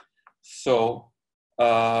 So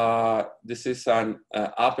this is an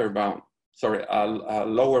upper bound, sorry, a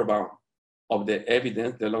lower bound of the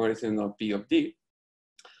evidence, the logarithm of P of D.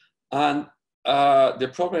 And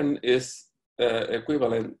the problem is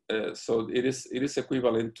equivalent, so it is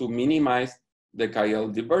equivalent to minimize the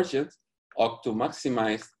chiral divergence or to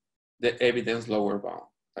maximize the evidence lower bound,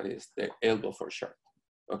 that is the elbow for short,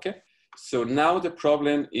 okay? So now the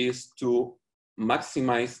problem is to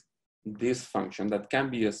maximize this function that can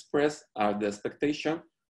be expressed as the expectation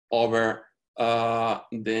over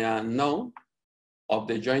the unknown of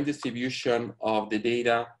the joint distribution of the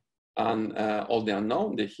data and all the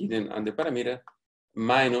unknown, the hidden and the parameter,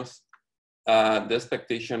 minus the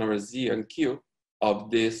expectation over Z and Q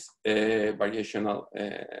of this variational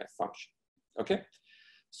function, okay?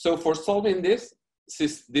 So for solving this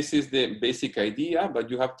is the basic idea, but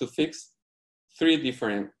you have to fix three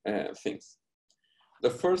different things. The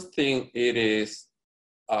first thing it is,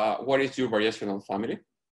 what is your variational family?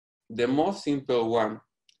 The most simple one,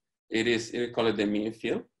 we call it the mean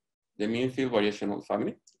field variational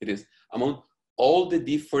family. It is among all the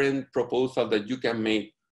different proposals that you can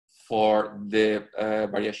make for the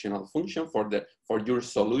variational function, for your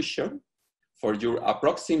solution, for your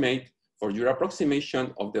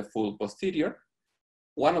approximation of the full posterior.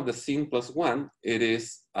 One of the simplest one, it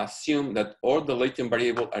is assume that all the latent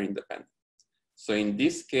variables are independent. So in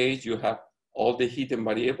this case, you have all the hidden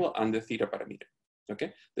variable and the theta parameter,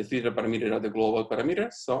 okay? The theta parameter are the global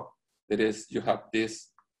parameters. So that is, you have this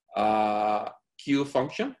Q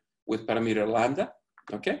function with parameter lambda,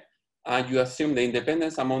 okay? And you assume the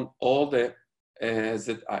independence among all the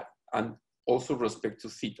Zi. and also respect to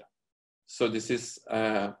theta. So this is,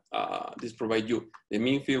 this provides you the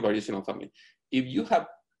mean field variational family. If you have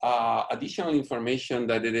additional information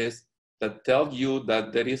that tells you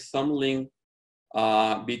that there is some link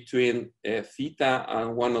between theta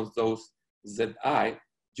and one of those zi,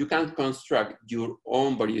 you can construct your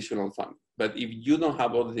own variational family. But if you don't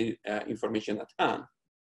have all the information at hand,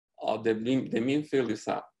 the mean field is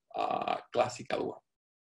a classical one.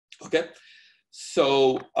 Okay,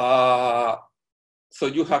 so so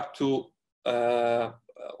you have to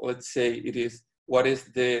let's say it is what is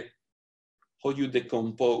the how you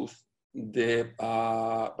decompose the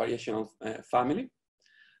variational family,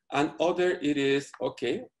 and other it is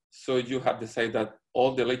okay. So you have decided that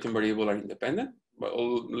all the latent variables are independent, but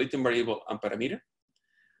all latent variable and parameter,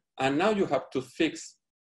 and now you have to fix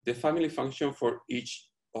the family function for each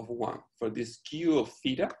of one, for this Q of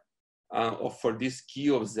theta, or for this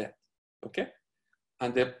Q of Z, okay?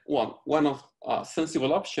 And the one of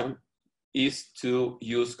sensible option is to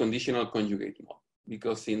use conditional conjugate model,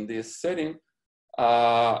 because in this setting,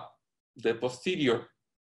 the posterior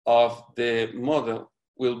of the model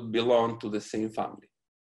will belong to the same family.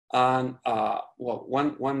 And well,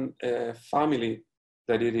 one family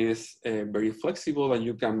that it is very flexible and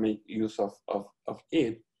you can make use of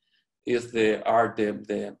it is the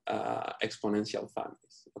exponential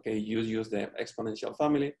families. Okay, you use the exponential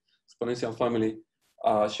family. Exponential family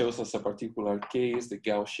shows us a particular case, the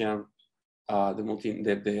Gaussian, the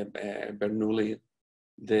Bernoulli,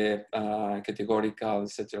 the categorical,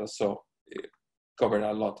 etc. So it covered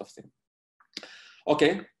a lot of things.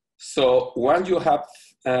 Okay, so once you have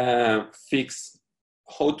fixed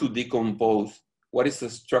how to decompose, what is the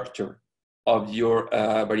structure of your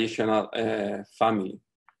variational family,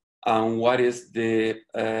 and what is the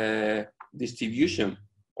distribution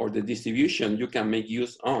or the distribution you can make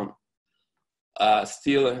use on,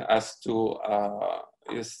 still has to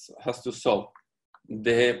solve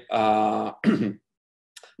the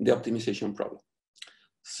the optimization problem.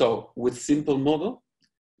 So with simple model,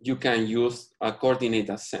 you can use a coordinate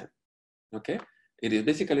ascent. Okay, it is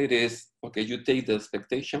basically okay. You take the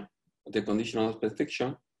expectation, the conditional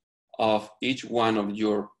expectation of each one of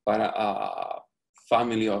your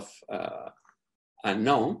family of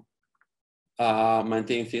unknown,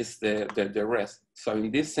 maintain this the rest. So in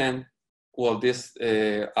this sense, well, this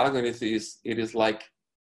algorithm is like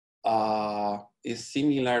is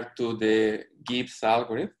similar to the Gibbs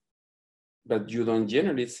algorithm, but you don't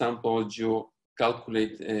generate samples, you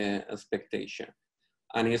calculate expectation.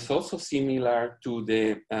 And it's also similar to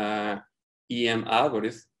the EM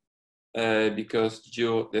algorithm because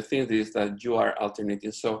the thing is that you are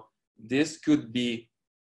alternating. So this could be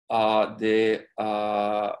the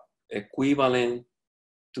equivalent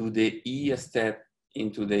to the E step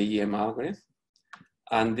into the EM algorithm.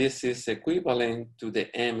 And this is equivalent to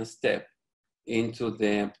the M step into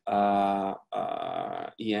the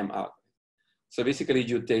EM algorithm. So basically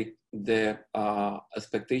you take the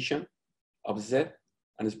expectation of Z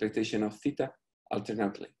and expectation of theta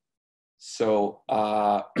alternately. So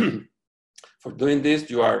for doing this,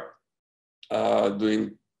 you are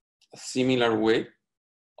doing a similar way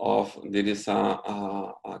of, there is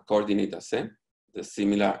a coordinate ascent. The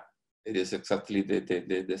similar, it is exactly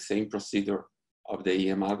the same procedure of the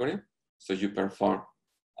EM algorithm. So you perform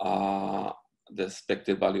the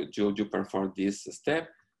expected value, you perform this step.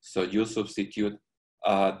 So you substitute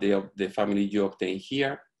the family you obtain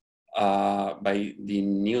here by the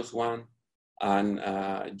newest one, and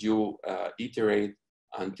you iterate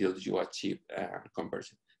until you achieve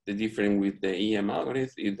conversion. The difference with the EM algorithm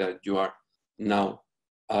is that you are now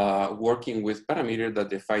working with parameters that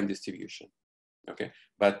define distribution. Okay,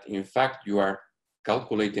 but in fact you are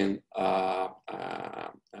calculating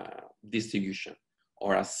distribution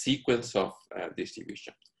or a sequence of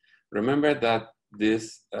distribution. Remember that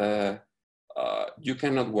this you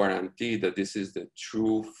cannot guarantee that this is the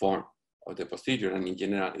true form of the posterior, and in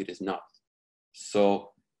general it is not.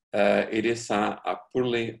 So it is a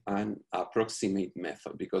purely an approximate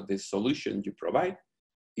method, because the solution you provide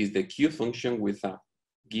is the Q function with a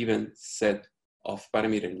given set of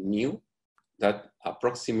parameter nu that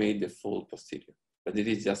approximate the full posterior, but it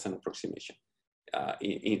is just an approximation.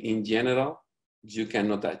 In general, you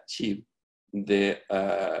cannot achieve the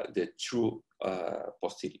true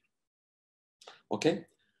posterior. Okay,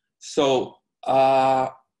 so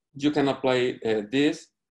you can apply this,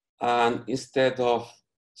 and instead of,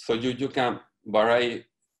 so you can vary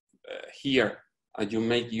here, and you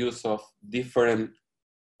make use of different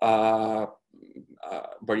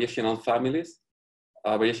variational families,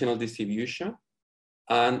 variational distribution,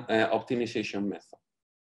 and optimization method.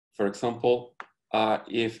 For example,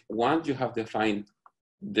 if once you have defined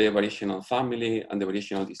the variational family and the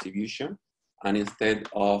variational distribution, and instead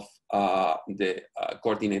of the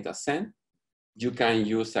coordinate ascent, you can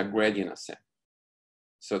use a gradient ascent.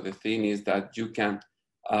 So the thing is that you can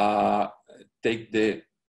take the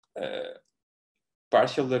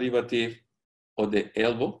partial derivative of the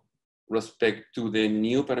elbow respect to the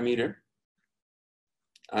new parameter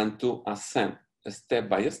and to ascend step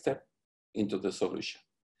by step into the solution.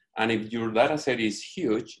 And if your data set is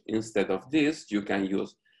huge, instead of this, you can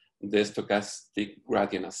use the stochastic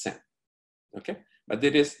gradient ascent, okay? But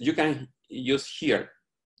there is, you can use here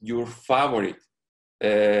your favorite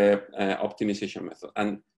optimization method.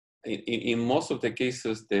 And in most of the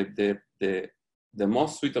cases, the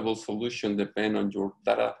most suitable solution depends on your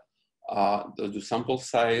data, the sample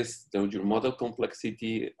size, your model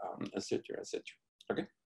complexity, et cetera, okay?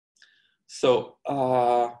 So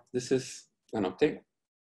this is an update.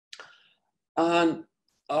 And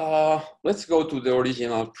let's go to the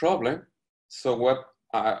original problem. So what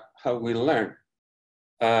have we learned?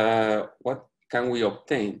 What can we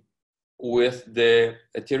obtain with the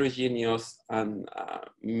heterogeneous and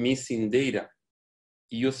missing data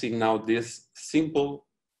using now this simple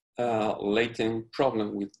latent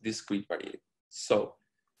problem with discrete variable? So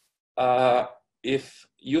if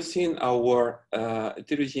using our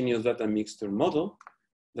heterogeneous data mixture model,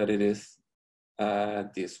 that it is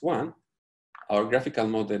this one, our graphical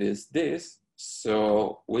model is this.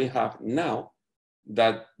 So we have now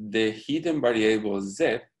that the hidden variable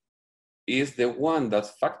Z is the one that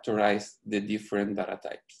factorizes the different data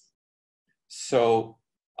types. So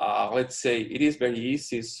let's say it is very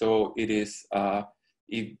easy. So it is,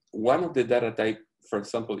 if one of the data type, for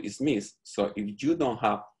example, is missed. So if you don't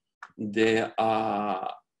have the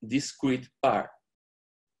discrete part,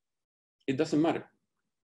 it doesn't matter.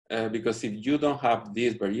 Because if you don't have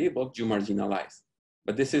this variable, you marginalize.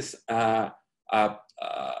 But this is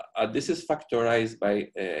factorized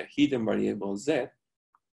by a hidden variable Z.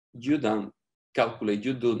 You don't calculate,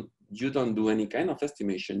 you don't do any kind of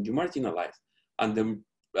estimation, you marginalize. And the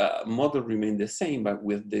model remains the same, but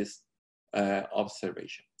with this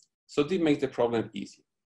observation. So this makes the problem easy.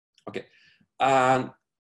 Okay. And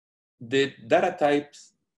the data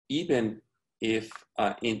types, even if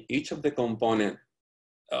in each of the components,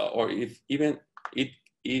 or if even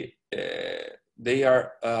they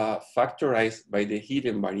are factorized by the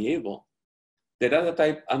hidden variable, the data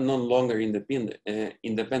type are no longer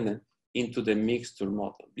independent into the mixture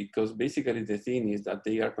model, because basically the thing is that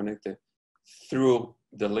they are connected through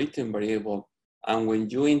the latent variable. And when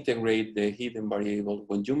you integrate the hidden variable,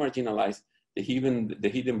 when you marginalize the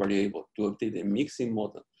hidden variable to obtain the mixing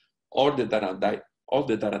model, all the data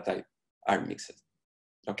type are mixed.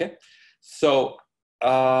 Okay, so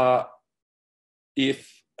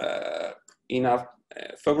if in a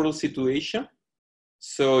favorable situation,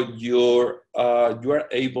 so you are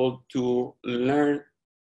able to learn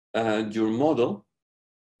your model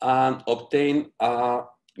and obtain a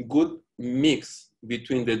good mix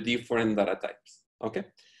between the different data types, okay?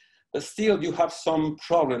 But still you have some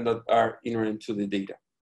problems that are inherent to the data.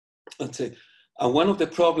 Let's say, one of the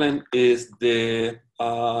problems is the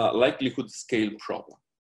likelihood scale problem.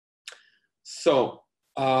 So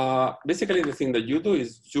basically the thing that you do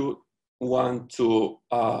is you want to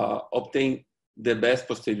obtain the best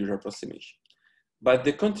posterior approximation. But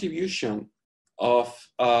the contribution of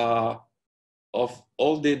all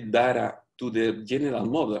the data to the general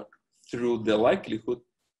model through the likelihood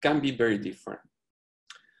can be very different.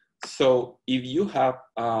 So if you have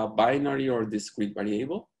a binary or discrete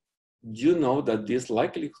variable, you know that this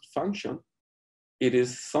likelihood function, it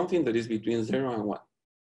is something that is between 0 and 1.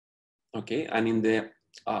 Okay, and in the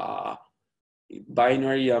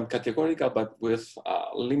binary and categorical, but with a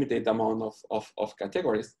limited amount of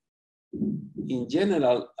categories. In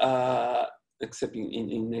general, except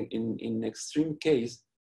in extreme case,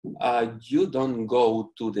 you don't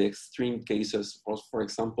go to the extreme cases. For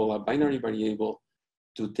example, a binary variable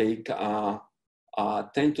to take 10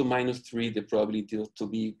 to minus 3, the probability to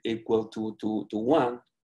be equal to 1.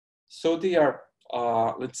 So they are,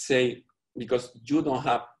 let's say, because you don't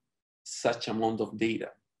have such amount of data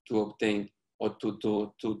to obtain or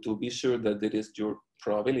to be sure that there is your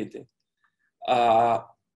probability.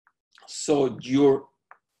 So your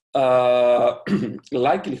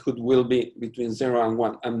likelihood will be between 0 and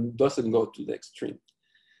 1 and doesn't go to the extreme.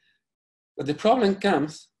 But the problem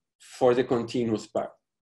comes for the continuous part,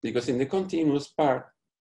 because in the continuous part,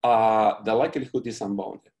 the likelihood is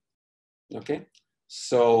unbounded, okay?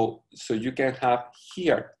 So you can have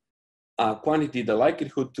here a quantity, the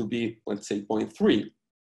likelihood to be, let's say, 0.3.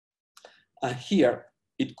 And here,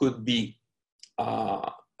 it could be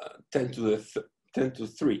 10 to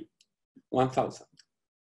 3, 1000.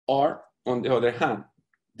 Or on the other hand,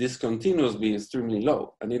 this continuous be extremely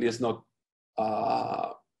low, and it is not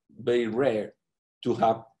very rare to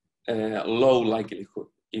have a low likelihood.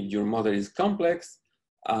 If your model is complex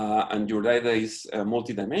and your data is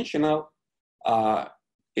multidimensional,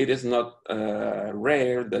 it is not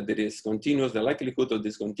rare that it is continuous. The likelihood of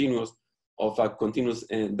this continuous, of a continuous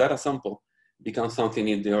data sample becomes something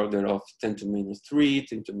in the order of 10 to minus 3,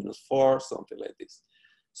 10 to minus 4, something like this.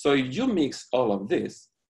 So if you mix all of this,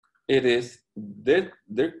 it is that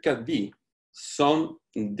there can be some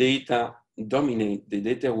data dominate, the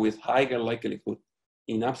data with higher likelihood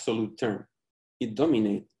in absolute term, it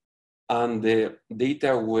dominates, and the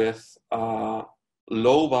data with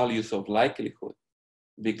low values of likelihood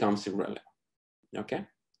becomes irrelevant, okay?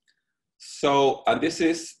 So, and this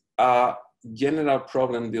is a general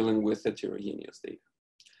problem dealing with heterogeneous data.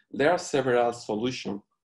 There are several solutions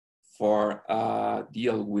for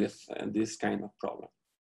deal with this kind of problem.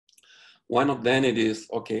 One of them it is,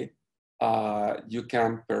 okay, you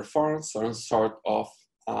can perform some sort of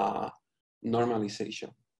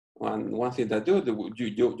normalization. One thing that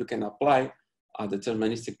you can apply a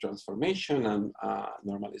deterministic transformation and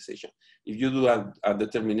normalization. If you do a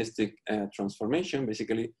deterministic transformation,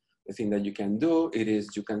 basically the thing that you can do, it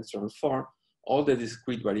is you can transform all the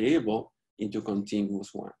discrete variable into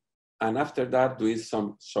continuous one. And after that, do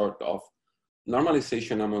some sort of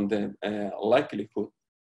normalization among the likelihood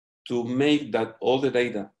to make that all the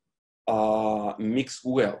data mix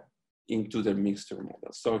well into the mixture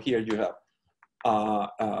model. So here you have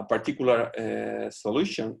a particular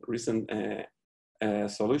solution, recent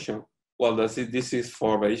solution. Well, this is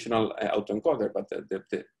for variational autoencoder, but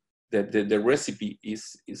the recipe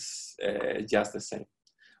is just the same.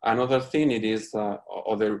 Another thing, it is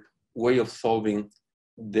other way of solving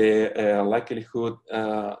the likelihood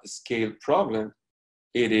scale problem.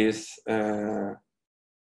 It is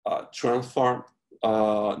transform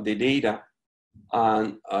the data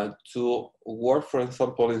and to work, for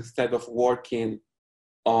example, instead of working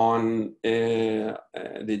on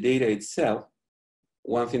the data itself,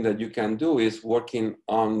 one thing that you can do is working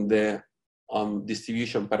on the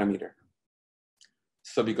distribution parameter.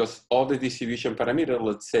 So because all the distribution parameters,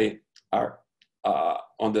 let's say, are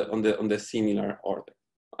on the similar order,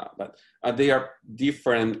 but they are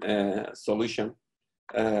different solution.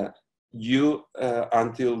 You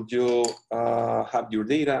until you have your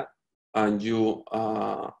data and you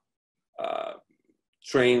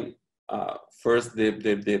train first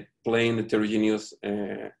the plain heterogeneous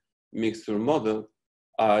mixture model,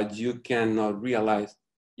 you cannot realize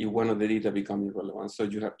if one of the data becomes irrelevant. So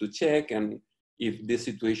you have to check, and if this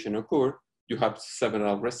situation occurs, you have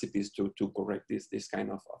several recipes to correct this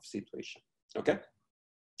kind of situation. Okay,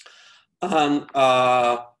 and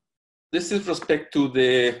this is respect to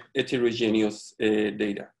the heterogeneous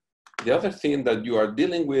data. The other thing that you are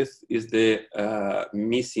dealing with is the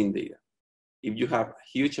missing data. If you have a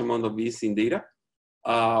huge amount of missing data,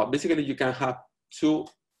 basically you can have two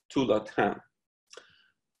at hand.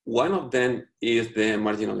 One of them is the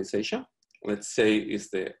marginalization. Let's say is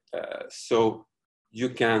the, so you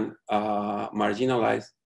can marginalize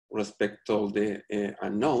respect to the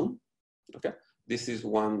unknown, okay? This is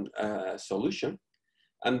one solution.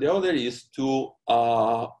 And the other is to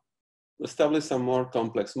establish a more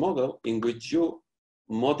complex model in which you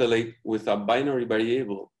modulate with a binary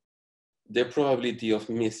variable the probability of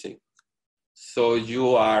missing. So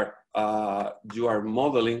you are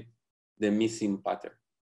modeling the missing pattern,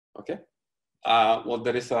 okay? Well,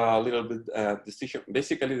 there is a little bit decision.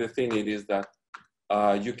 Basically, the thing is that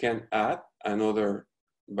you can add another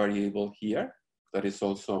variable here that is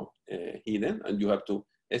also hidden, and you have to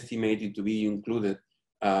estimate it to be included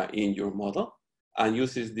in your model, and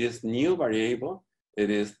uses this new variable. It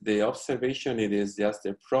is the observation. It is just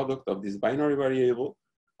the product of this binary variable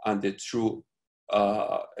and the true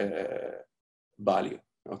value,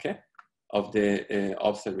 okay, of the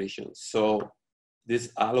observation. So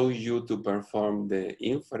this allows you to perform the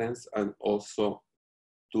inference and also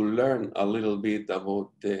to learn a little bit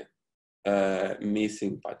about the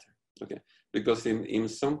missing pattern, okay? Because in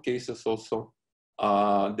some cases also,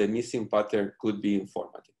 the missing pattern could be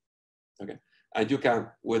informative, okay? And you can,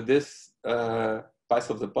 with this piece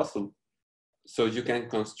of the puzzle, so you can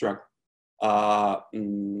construct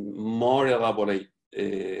more elaborate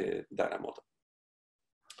data model.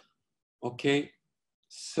 Okay,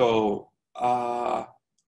 so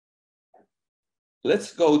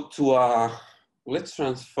let's go to let's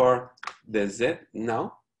transfer the Z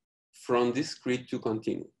now from discrete to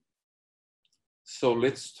continuous. So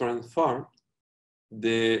let's transform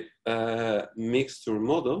the mixture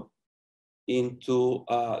model into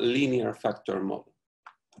a linear factor model.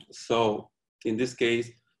 So in this case,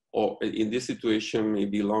 or in this situation, may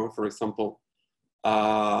belong, for example,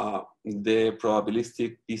 the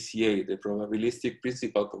probabilistic PCA, the probabilistic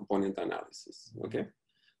principal component analysis, okay?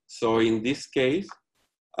 So in this case,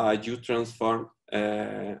 you transform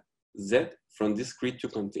Z from discrete to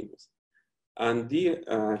continuous. And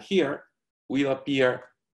here will appear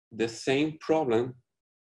the same problem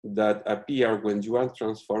that appear when you are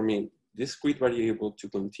transforming discrete variable to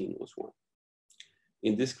continuous one.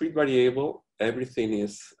 In discrete variable, everything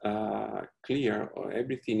is clear, or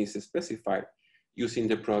everything is specified using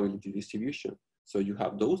the probability distribution. So you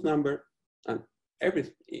have those numbers and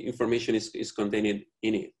every information is contained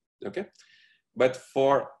in it, okay? But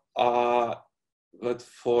for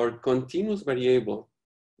continuous variable,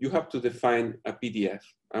 you have to define a PDF,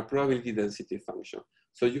 a probability density function.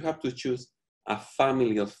 So you have to choose a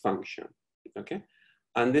family of function, okay?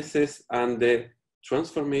 And this is, and the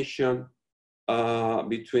transformation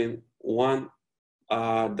between one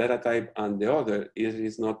data type and the other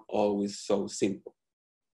is not always so simple,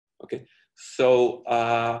 okay? So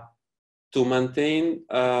to maintain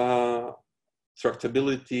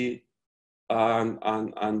tractability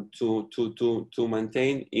and to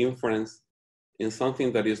maintain inference in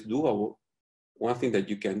something that is doable, one thing that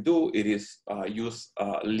you can do, it is use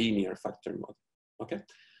a linear factor model, okay?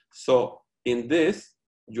 So in this,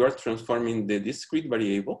 you are transforming the discrete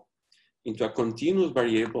variable into a continuous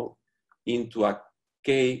variable into a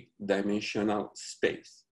k-dimensional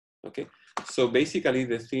space, okay? So basically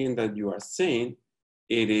the thing that you are saying,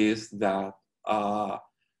 it is that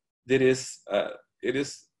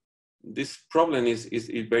this problem is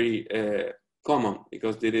very common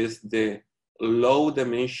because there is the low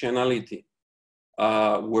dimensionality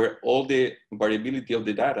where all the variability of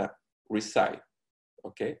the data reside,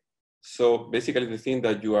 okay? So basically the thing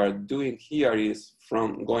that you are doing here is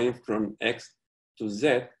going from X to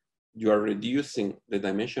Z, you are reducing the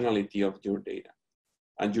dimensionality of your data.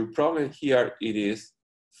 And your problem here, it is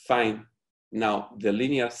find now the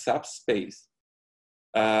linear subspace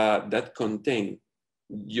that contain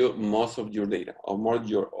most of your data, or more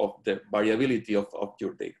of the variability of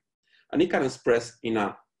your data. And it can express in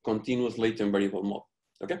a continuous latent variable model,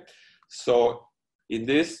 okay? So in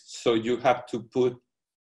this, so you have to put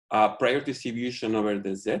a prior distribution over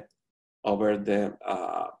the Z, over the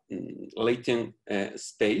latent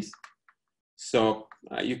space. So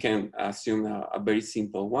you can assume a very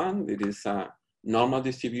simple one. It is a normal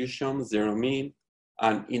distribution, zero mean,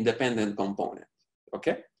 and independent component,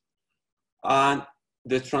 okay? And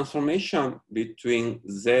the transformation between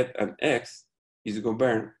Z and X is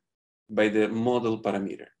governed by the model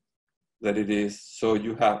parameter that it is. So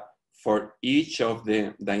you have for each of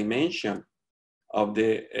the dimension of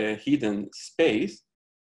the hidden space,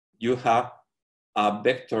 you have a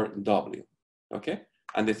vector W, okay?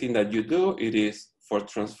 And the thing that you do, it is for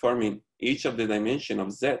transforming each of the dimension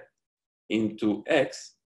of Z into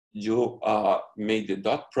X, you make the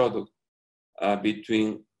dot product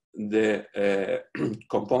between the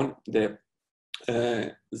component, the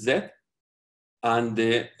Z and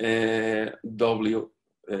the W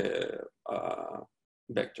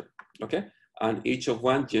vector, okay? And each of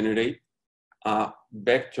one generate a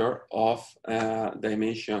vector of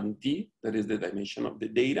dimension D, that is the dimension of the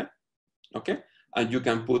data, okay? And you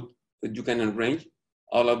can arrange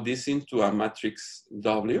all of this into a matrix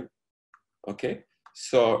W, okay?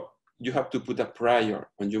 So you have to put a prior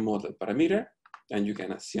on your model parameter, and you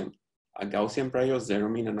can assume a Gaussian prior, zero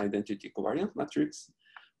mean, and identity covariance matrix.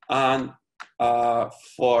 And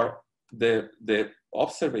for the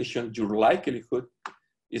observation, your likelihood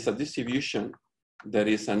is a distribution that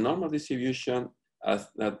is a normal distribution as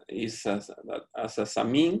a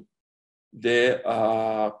mean, the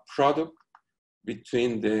product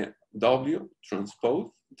between the W transpose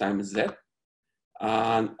times Z,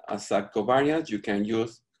 and as a covariance you can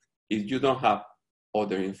use, if you don't have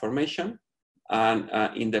other information, and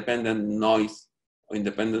independent noise or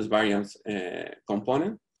independence variance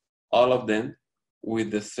component, all of them with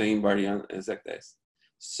the same variance as ZS.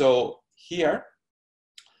 So here,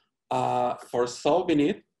 for solving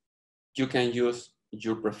it, you can use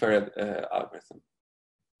your preferred algorithm.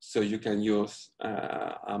 So you can use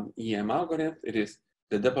EM algorithm. It is,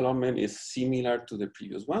 the development is similar to the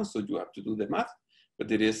previous one, so you have to do the math, but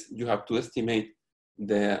it is, you have to estimate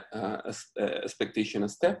the expectation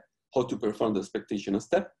step, how to perform the expectation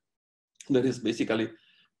step. That is basically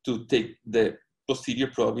to take the posterior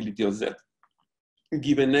probability of Z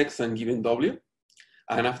given X and given W,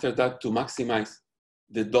 and after that to maximize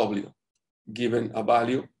the W given a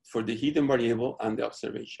value for the hidden variable and the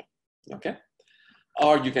observation, okay?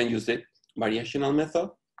 Or you can use the variational method.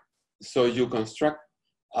 So you construct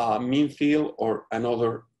a mean field or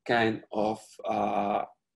another kind of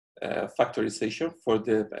factorization for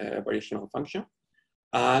the variational function,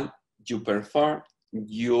 and you perform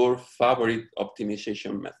your favorite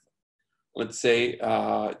optimization method. Let's say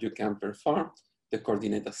you can perform the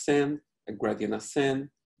coordinate ascent, a gradient ascent,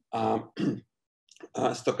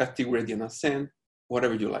 stochastic gradient ascent,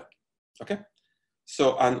 whatever you like, okay?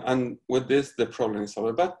 So, and with this, the problem is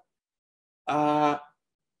solved. But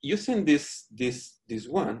using this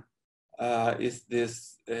one, is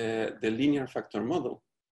this the linear factor model.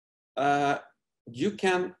 You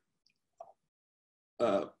can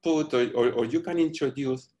put, or you can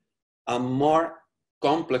introduce a more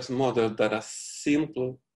complex model that a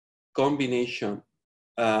simple combination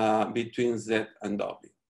between Z and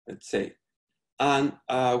W, let's say. And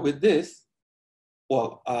with this,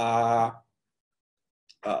 well,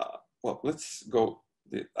 let's go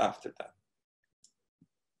after that.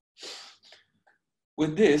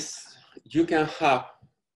 With this, you can have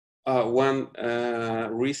one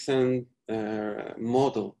recent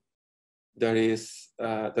model that is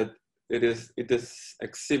it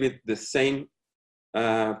exhibit the same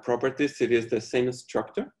properties. It is the same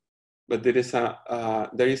structure, but there is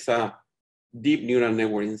a deep neural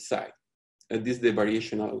network inside. And this is the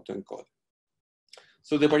variational autoencoder.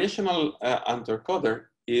 So the variational autoencoder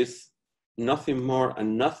is nothing more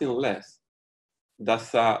and nothing less.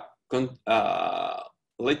 That's a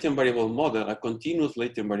latent variable model, a continuous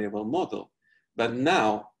latent variable model. But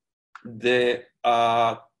now the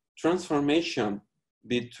transformation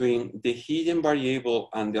between the hidden variable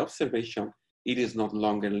and the observation, it is no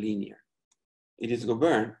longer linear. It is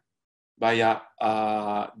governed by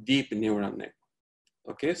a deep neural network.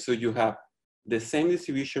 Okay, so you have the same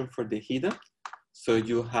distribution for the hidden. So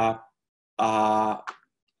you have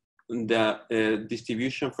the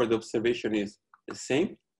distribution for the observation is the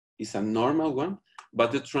same. It's a normal one,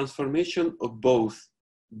 but the transformation of both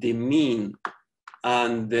the mean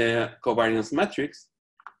and the covariance matrix,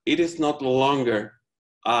 it is not longer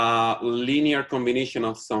a linear combination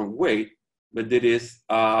of some weight, but it is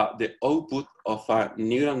the output of a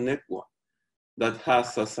neural network that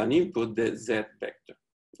has as an input the Z vector,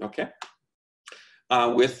 okay?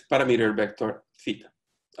 With parameter vector theta.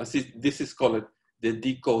 This is called the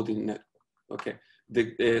decoding network, okay?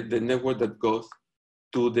 The network that goes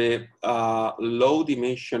to the low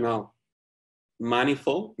dimensional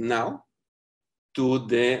manifold now to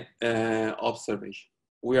the observation.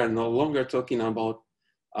 We are no longer talking about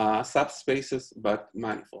subspaces, but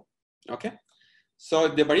manifold, okay? So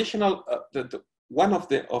the variational, one of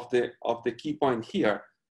the key point here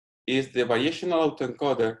is the variational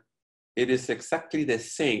autoencoder. It is exactly the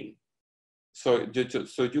same. So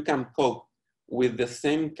you can cope with the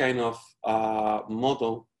same kind of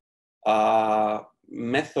model,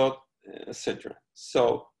 method, etc.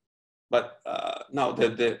 So, but now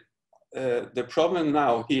the problem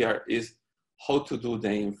now here is how to do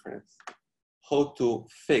the inference, how to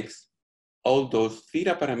fix all those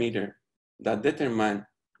theta parameters that determine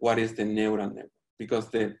what is the neural network, because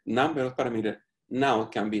the number of parameters now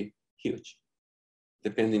can be huge,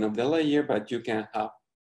 depending on the layer, but you can have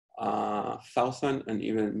thousands and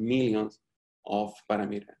even millions of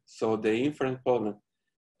parameters. So the inference problem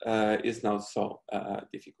is not so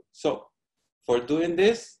difficult. So for doing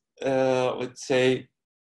this, let's say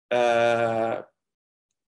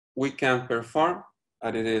we can perform,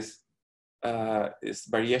 and it is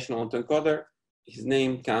variational autoencoder. His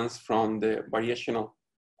name comes from the variational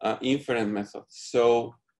inference method.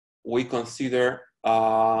 So we consider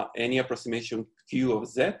any approximation Q of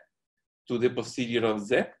Z to the posterior of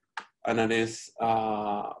Z, and it is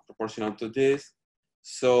proportional to this.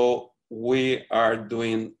 So we are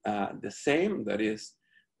doing the same. That is,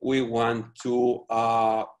 we want to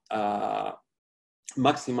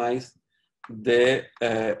maximize the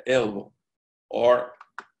elbow, or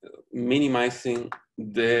minimizing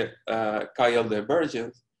the chiral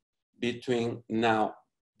divergence between now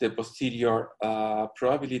the posterior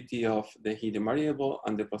probability of the hidden variable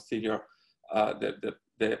and the posterior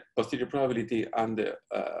the posterior probability and the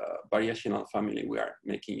variational family we are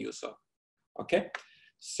making use of. Okay,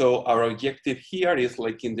 so our objective here is,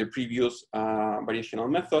 like in the previous variational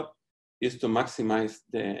method, is to maximize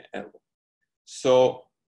the elbow. So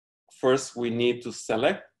first we need to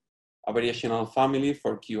select a variational family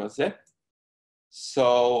for Q of Z.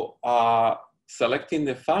 So selecting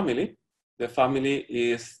the family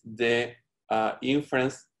is the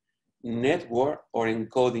inference network or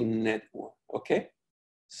encoding network, okay?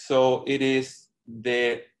 So it is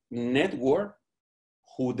the network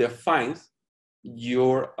who defines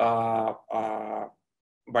your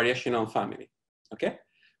variational family, okay?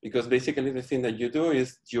 Because basically the thing that you do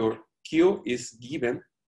is your Q is given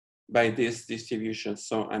by this distribution,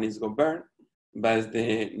 so, and it's governed by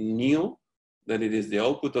the nu, that it is the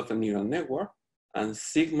output of a neural network, and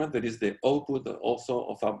sigma, that is the output also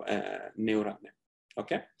of a neural network,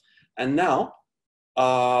 okay? And now,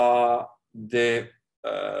 the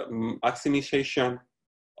maximization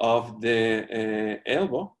of the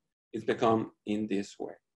elbow is become in this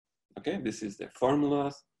way, okay? This is the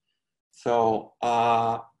formulas. So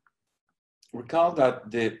recall that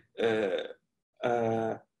the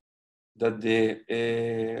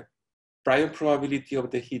prior probability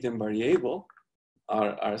of the hidden variable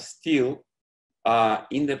are still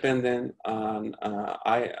independent and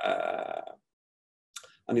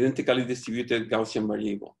an identically distributed Gaussian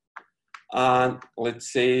variable. And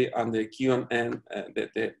let's say on the Q and N,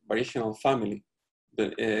 the variational family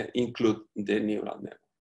that include the neural network.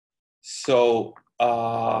 So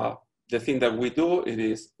the thing that we do, it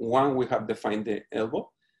is, one, we have defined the elbow.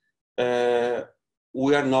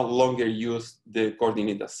 We are no longer use the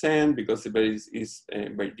coordinate ascent because it is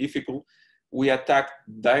very difficult. We attack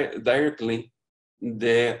directly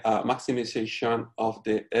the maximization of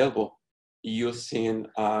the elbow using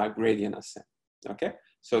gradient ascent, okay?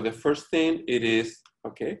 So the first thing it is,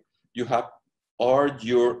 okay, you have all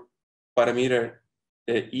your parameter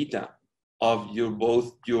eta of your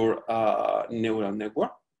both your neural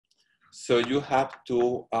network. So you have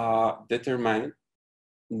to determine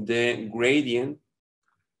the gradient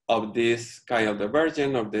of this chiral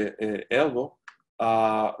divergence of the elbow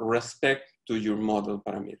respect to your model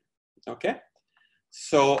parameter, okay?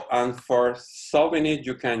 So, and for solving it,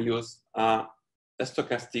 you can use a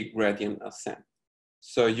stochastic gradient ascent.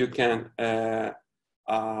 So you can,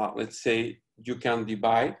 let's say, you can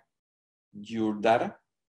divide your data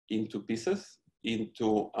into pieces,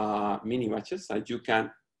 into mini batches, and you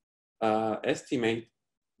can estimate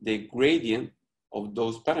the gradient of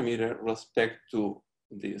those parameters respect to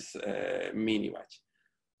this mini batch.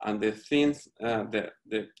 And the things,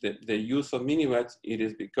 the use of mini batch, it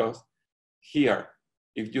is because here,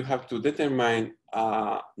 if you have to determine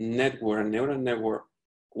a network, a neural network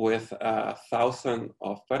with 1,000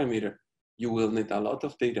 of parameters, you will need a lot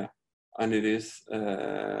of data, and it is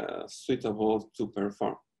suitable to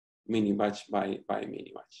perform mini batch by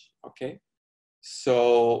mini batch, okay?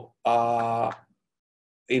 So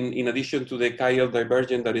in addition to the chiral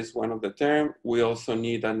divergence, that is one of the terms, we also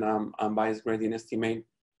need an unbiased gradient estimate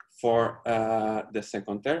for the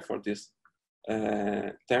second term, for this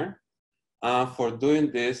term. For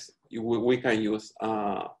doing this, we can use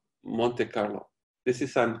Monte Carlo. This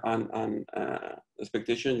is an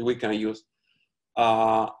expectation. We can use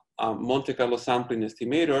a Monte Carlo sampling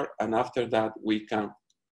estimator, and after that, we can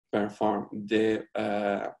perform the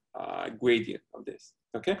gradient of this,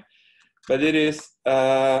 okay? But it is,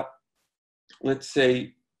 let's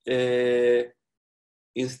say,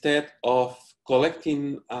 instead of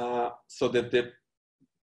collecting, so that the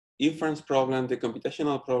inference problem, the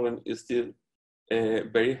computational problem is still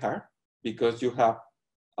very hard because you have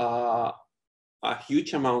a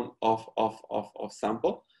huge amount of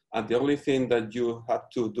sample. And the only thing that you have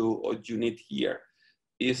to do, or you need here,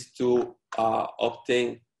 is to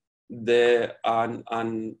obtain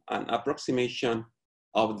an approximation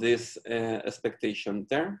of this expectation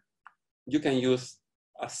term. You can use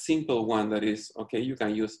a simple one that is, okay, you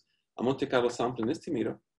can use a Monte Carlo sampling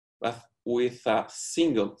estimator, but with a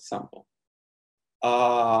single sample.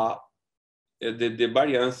 The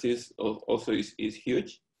variance is also is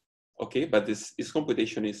huge, okay, but this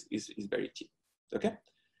computation is very cheap, okay?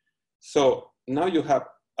 So now you have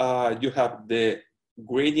the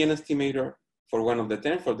gradient estimator for one of the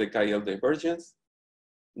terms, for the chiral divergence.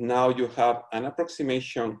 Now you have an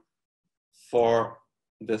approximation for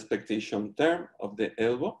the expectation term of the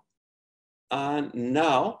elbow. And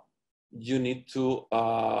now you need to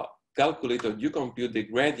calculate, or you compute the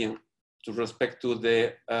gradient to respect to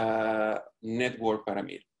the network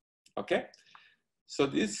parameter, okay? So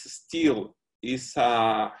this still is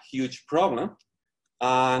a huge problem,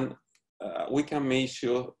 and we can make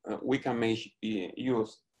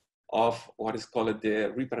use of what is called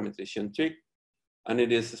the reparametrization trick, and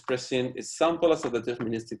it is expressing a sample as a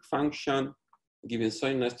deterministic function given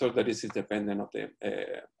Soy Nestor that is independent of the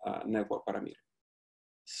network parameter.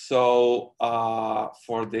 So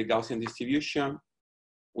for the Gaussian distribution,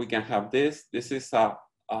 we can have this. This is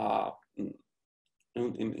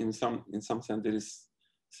in some sense it is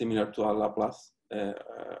similar to a Laplace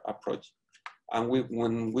approach. And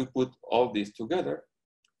when we put all these together,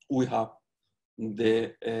 we have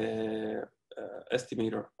the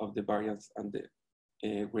estimator of the variance and the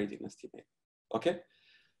gradient estimator. Okay.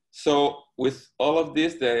 So with all of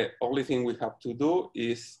this, the only thing we have to do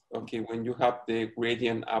is, okay, when you have the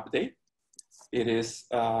gradient update, it is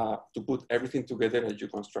to put everything together as you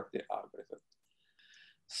construct the algorithm.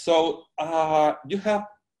 So you have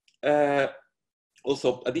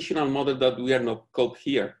also additional model that we are not called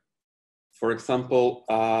here. For example,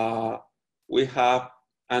 we have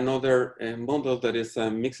another model that is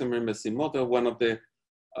a mixed emergency model. One of the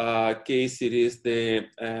case, it is the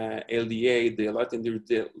LDA, the Latent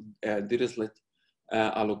Dirichlet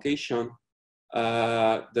allocation.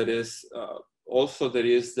 That is also, there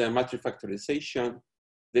is the matrix factorization.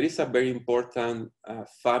 There is a very important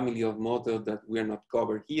family of models that we are not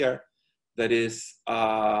covered here. That is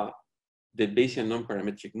the Bayesian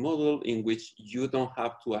non-parametric model, in which you don't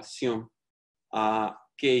have to assume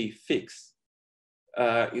K fixed.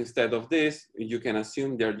 Instead of this, you can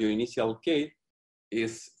assume that your initial K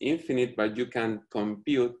is infinite, but you can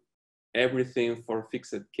compute everything for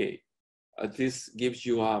fixed K. This gives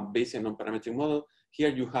you a Bayesian non-parametric model. Here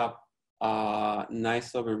you have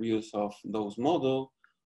nice overviews of those models,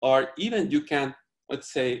 or even you can,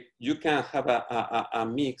 let's say, you can have a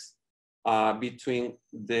mix between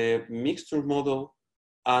the mixture model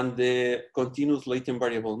and the continuous latent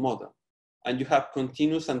variable model. And you have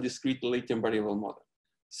continuous and discrete latent variable model.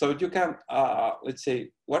 So you can, let's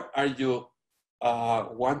say, what are you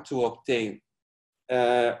want to obtain?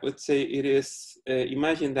 Let's say it is,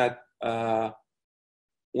 imagine that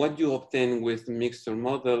what you obtain with mixture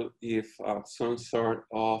model if some sort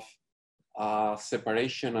of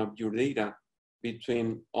separation of your data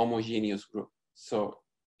between homogeneous group. So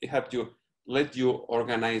it have to let you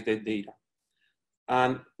organize the data.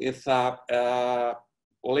 And it's a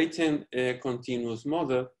latent continuous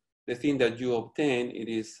model. The thing that you obtain, it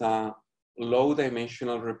is a low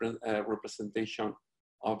dimensional representation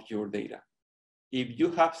of your data. If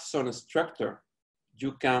you have some structure,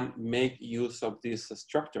 you can make use of this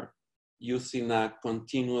structure using a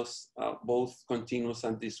continuous, both continuous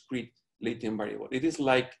and discrete latent variable. It is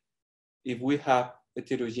like if we have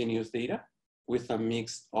heterogeneous data with a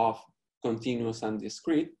mix of continuous and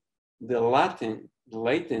discrete, the latent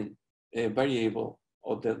variable,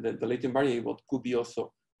 or the latent variable could be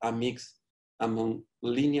also a mix among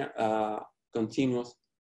linear, continuous,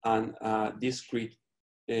 and discrete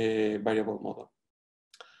variable model.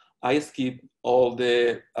 I skip all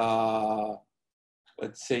the,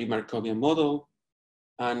 let's say, Markovian model,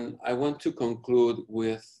 and I want to conclude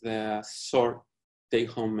with the short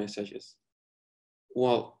take-home messages.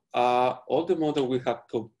 Well, all the model we have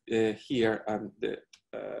here and the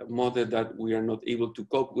model that we are not able to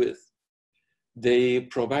cope with, they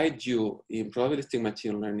provide you in probabilistic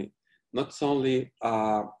machine learning not only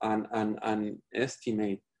an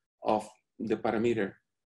estimate of the parameter,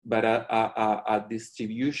 but a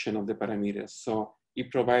distribution of the parameters. So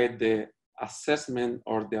it provides the assessment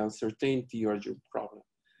or the uncertainty or your problem.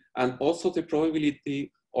 And also the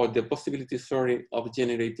probability or the possibility, sorry, of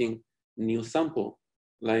generating new sample,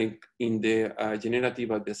 like in the generative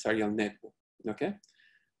adversarial network, okay?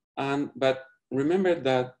 But remember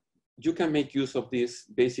that you can make use of this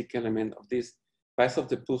basic element of this piece of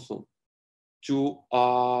the puzzle to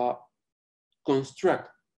construct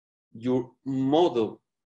your model,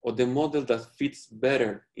 or the model that fits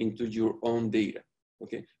better into your own data,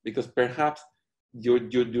 okay? Because perhaps your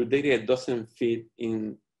data doesn't fit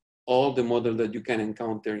in all the models that you can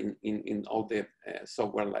encounter in all the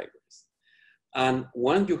software libraries. And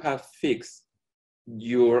once you have fixed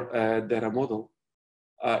your data model,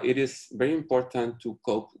 it is very important to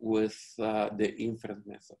cope with the inference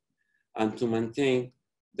method and to maintain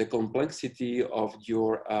the complexity of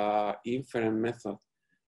your inference method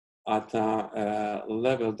at a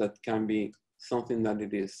level that can be something that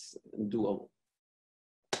it is doable.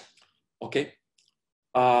 Okay,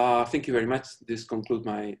 thank you very much. This concludes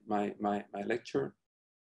my lecture.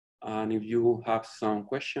 And if you have some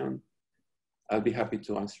question, I'll be happy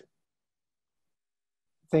to answer.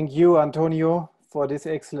 Thank you, Antonio, for this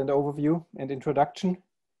excellent overview and introduction.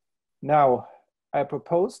 Now, I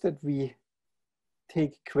propose that we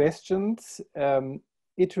take questions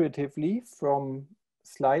iteratively from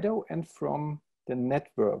Slido and from the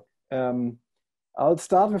network. I'll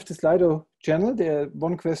start with the Slido channel.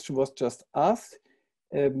 One question was just asked.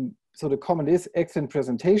 So the comment is, excellent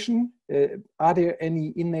presentation. Are there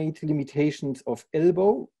any innate limitations of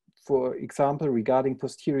elbow, for example, regarding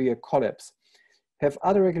posterior collapse? Have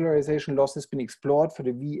other regularization losses been explored for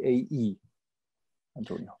the VAE?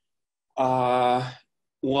 Antonio.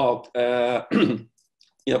 Well,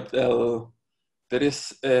 yep, there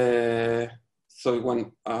is, so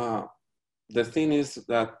when the thing is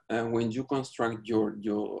that when you construct your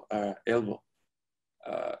elbow,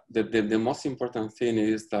 the most important thing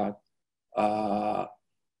is that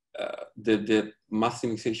the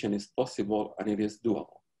maximization is possible and it is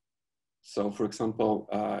doable. So for example,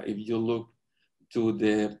 if you look to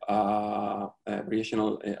the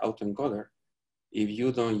variational autoencoder, if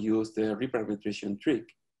you don't use the reparametrization trick,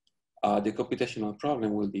 the computational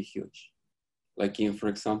problem will be huge. Like in, for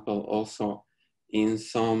example, also in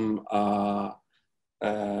some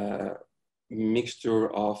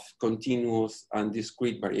mixture of continuous and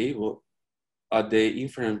discrete variable, the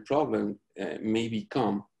inference problem may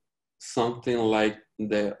become something like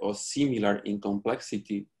or similar in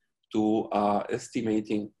complexity to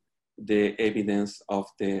estimating the evidence of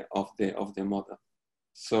the model.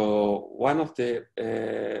 So one of the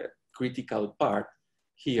critical part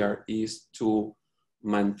here is to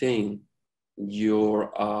maintain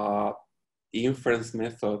your inference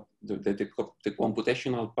method, the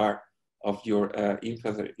computational part of your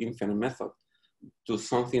inference method, to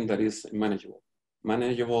something that is manageable.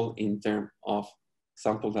 Manageable in terms of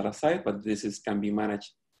sample data size, but this can be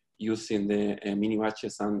managed using the mini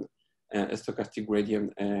batches and stochastic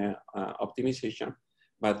gradient optimization,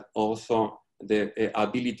 but also the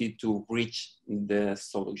ability to reach the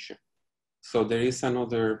solution. So there is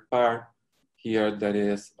another part here that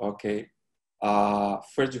is, okay,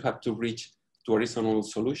 first you have to reach to a reasonable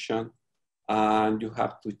solution, and you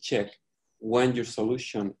have to check when your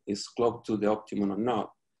solution is close to the optimum or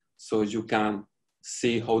not, so you can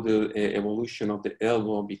see how the evolution of the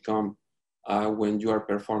elbow become when you are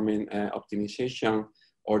performing optimization,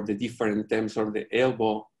 or the different terms of the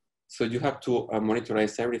elbow. So you have to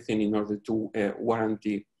monitorize everything in order to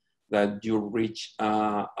guarantee that you reach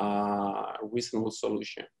a reasonable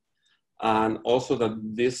solution. And also that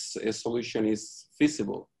this solution is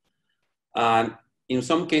feasible. And in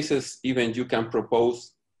some cases, even you can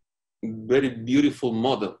propose very beautiful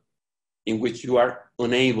model in which you are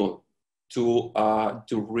unable to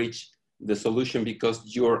reach the solution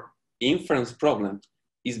because your inference problem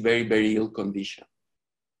is very, very ill-conditioned.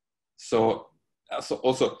 So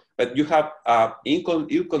also, but you have an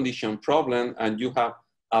ill-conditioned problem, and you have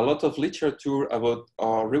a lot of literature about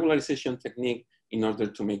regularization technique in order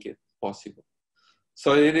to make it possible.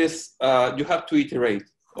 So it is, you have to iterate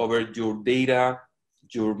over your data,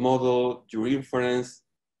 your model, your inference,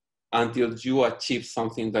 until you achieve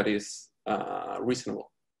something that is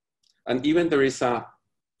reasonable. And even there is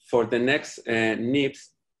for the next NIPS,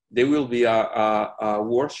 there will be a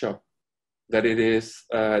workshop that it is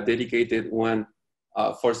dedicated when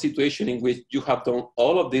for a situation in which you have done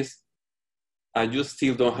all of this and you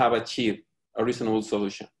still don't have achieved a reasonable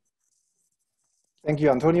solution. Thank you,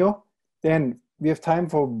 Antonio. Then we have time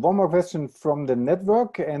for one more question from the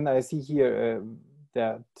network, and I see here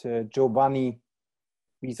that Giovanni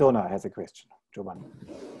Visona has a question. Giovanni.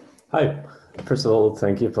 Hi. First of all,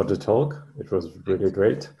 thank you for the talk. It was really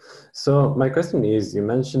great. So my question is, you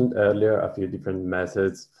mentioned earlier a few different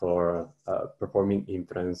methods for performing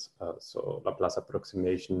inference. So Laplace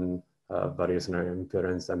approximation, variational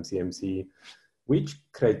inference, MCMC. Which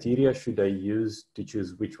criteria should I use to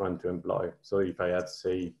choose which one to employ? So if I had,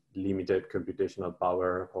 say, limited computational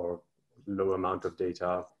power or low amount of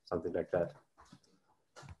data, something like that.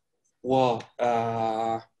 Well,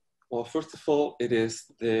 well, first of all, it is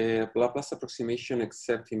the Laplace approximation,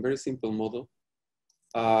 except in very simple model.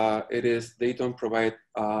 They don't provide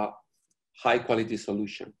a high quality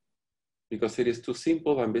solution because it is too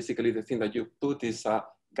simple, and basically the thing that you put is a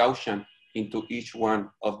Gaussian into each one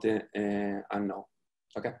of the unknown.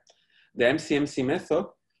 Okay, the MCMC method,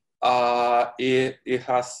 it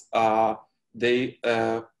has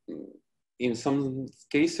in some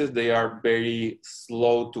cases they are very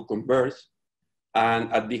slow to converge,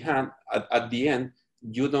 and at the end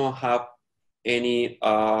you don't have any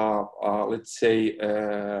let's say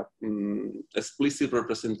explicit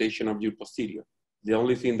representation of your posterior. The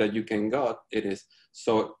only thing that you can get it is,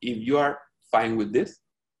 so if you are fine with this,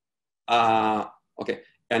 okay,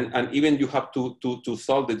 and even you have to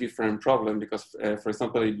solve the different problem, because for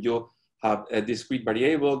example, if you have a discrete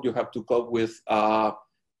variable, you have to cope with the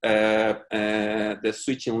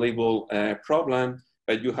switching label problem,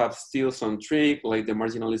 but you have still some trick like the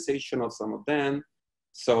marginalization of some of them,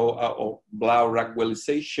 so or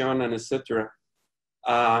Blau-Rackwellization and etc.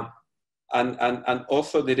 And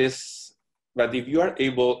also there is, but if you are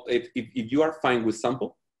able, if you are fine with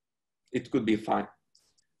sample, it could be fine.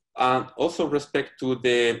 And also respect to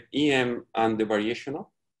the EM and the variational,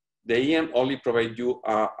 the EM only provide you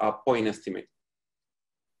a point estimate.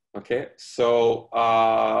 Okay, so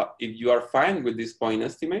if you are fine with this point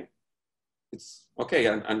estimate, it's okay.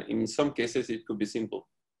 And in some cases, it could be simple.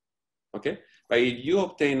 Okay, but if you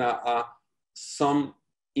obtain some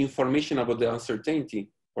information about the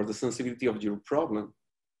uncertainty or the sensitivity of your problem,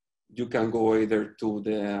 you can go either to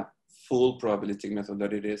the full probabilistic method,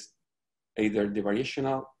 that it is either the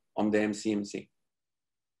variational on the MCMC.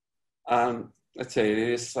 And let's say it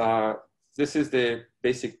is, this is the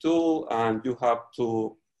basic tool, and you have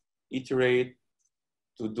to iterate,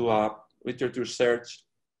 to do a literature search,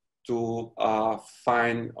 to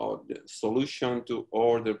find the solution to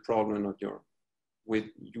all the problem of your, with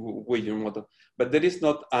your model. But there is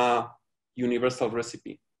not a universal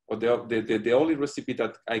recipe. Or the only recipe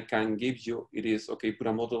that I can give you, it is, okay, put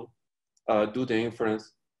a model, do the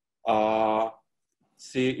inference,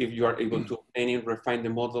 see if you are able to obtain it, refine the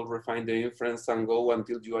model, refine the inference, and go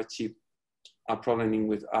until you achieve a problem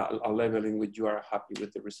with a level in which you are happy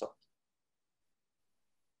with the result.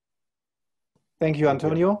 Thank you,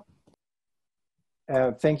 Antonio.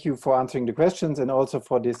 Thank you for answering the questions and also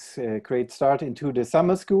for this great start into the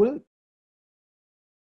summer school.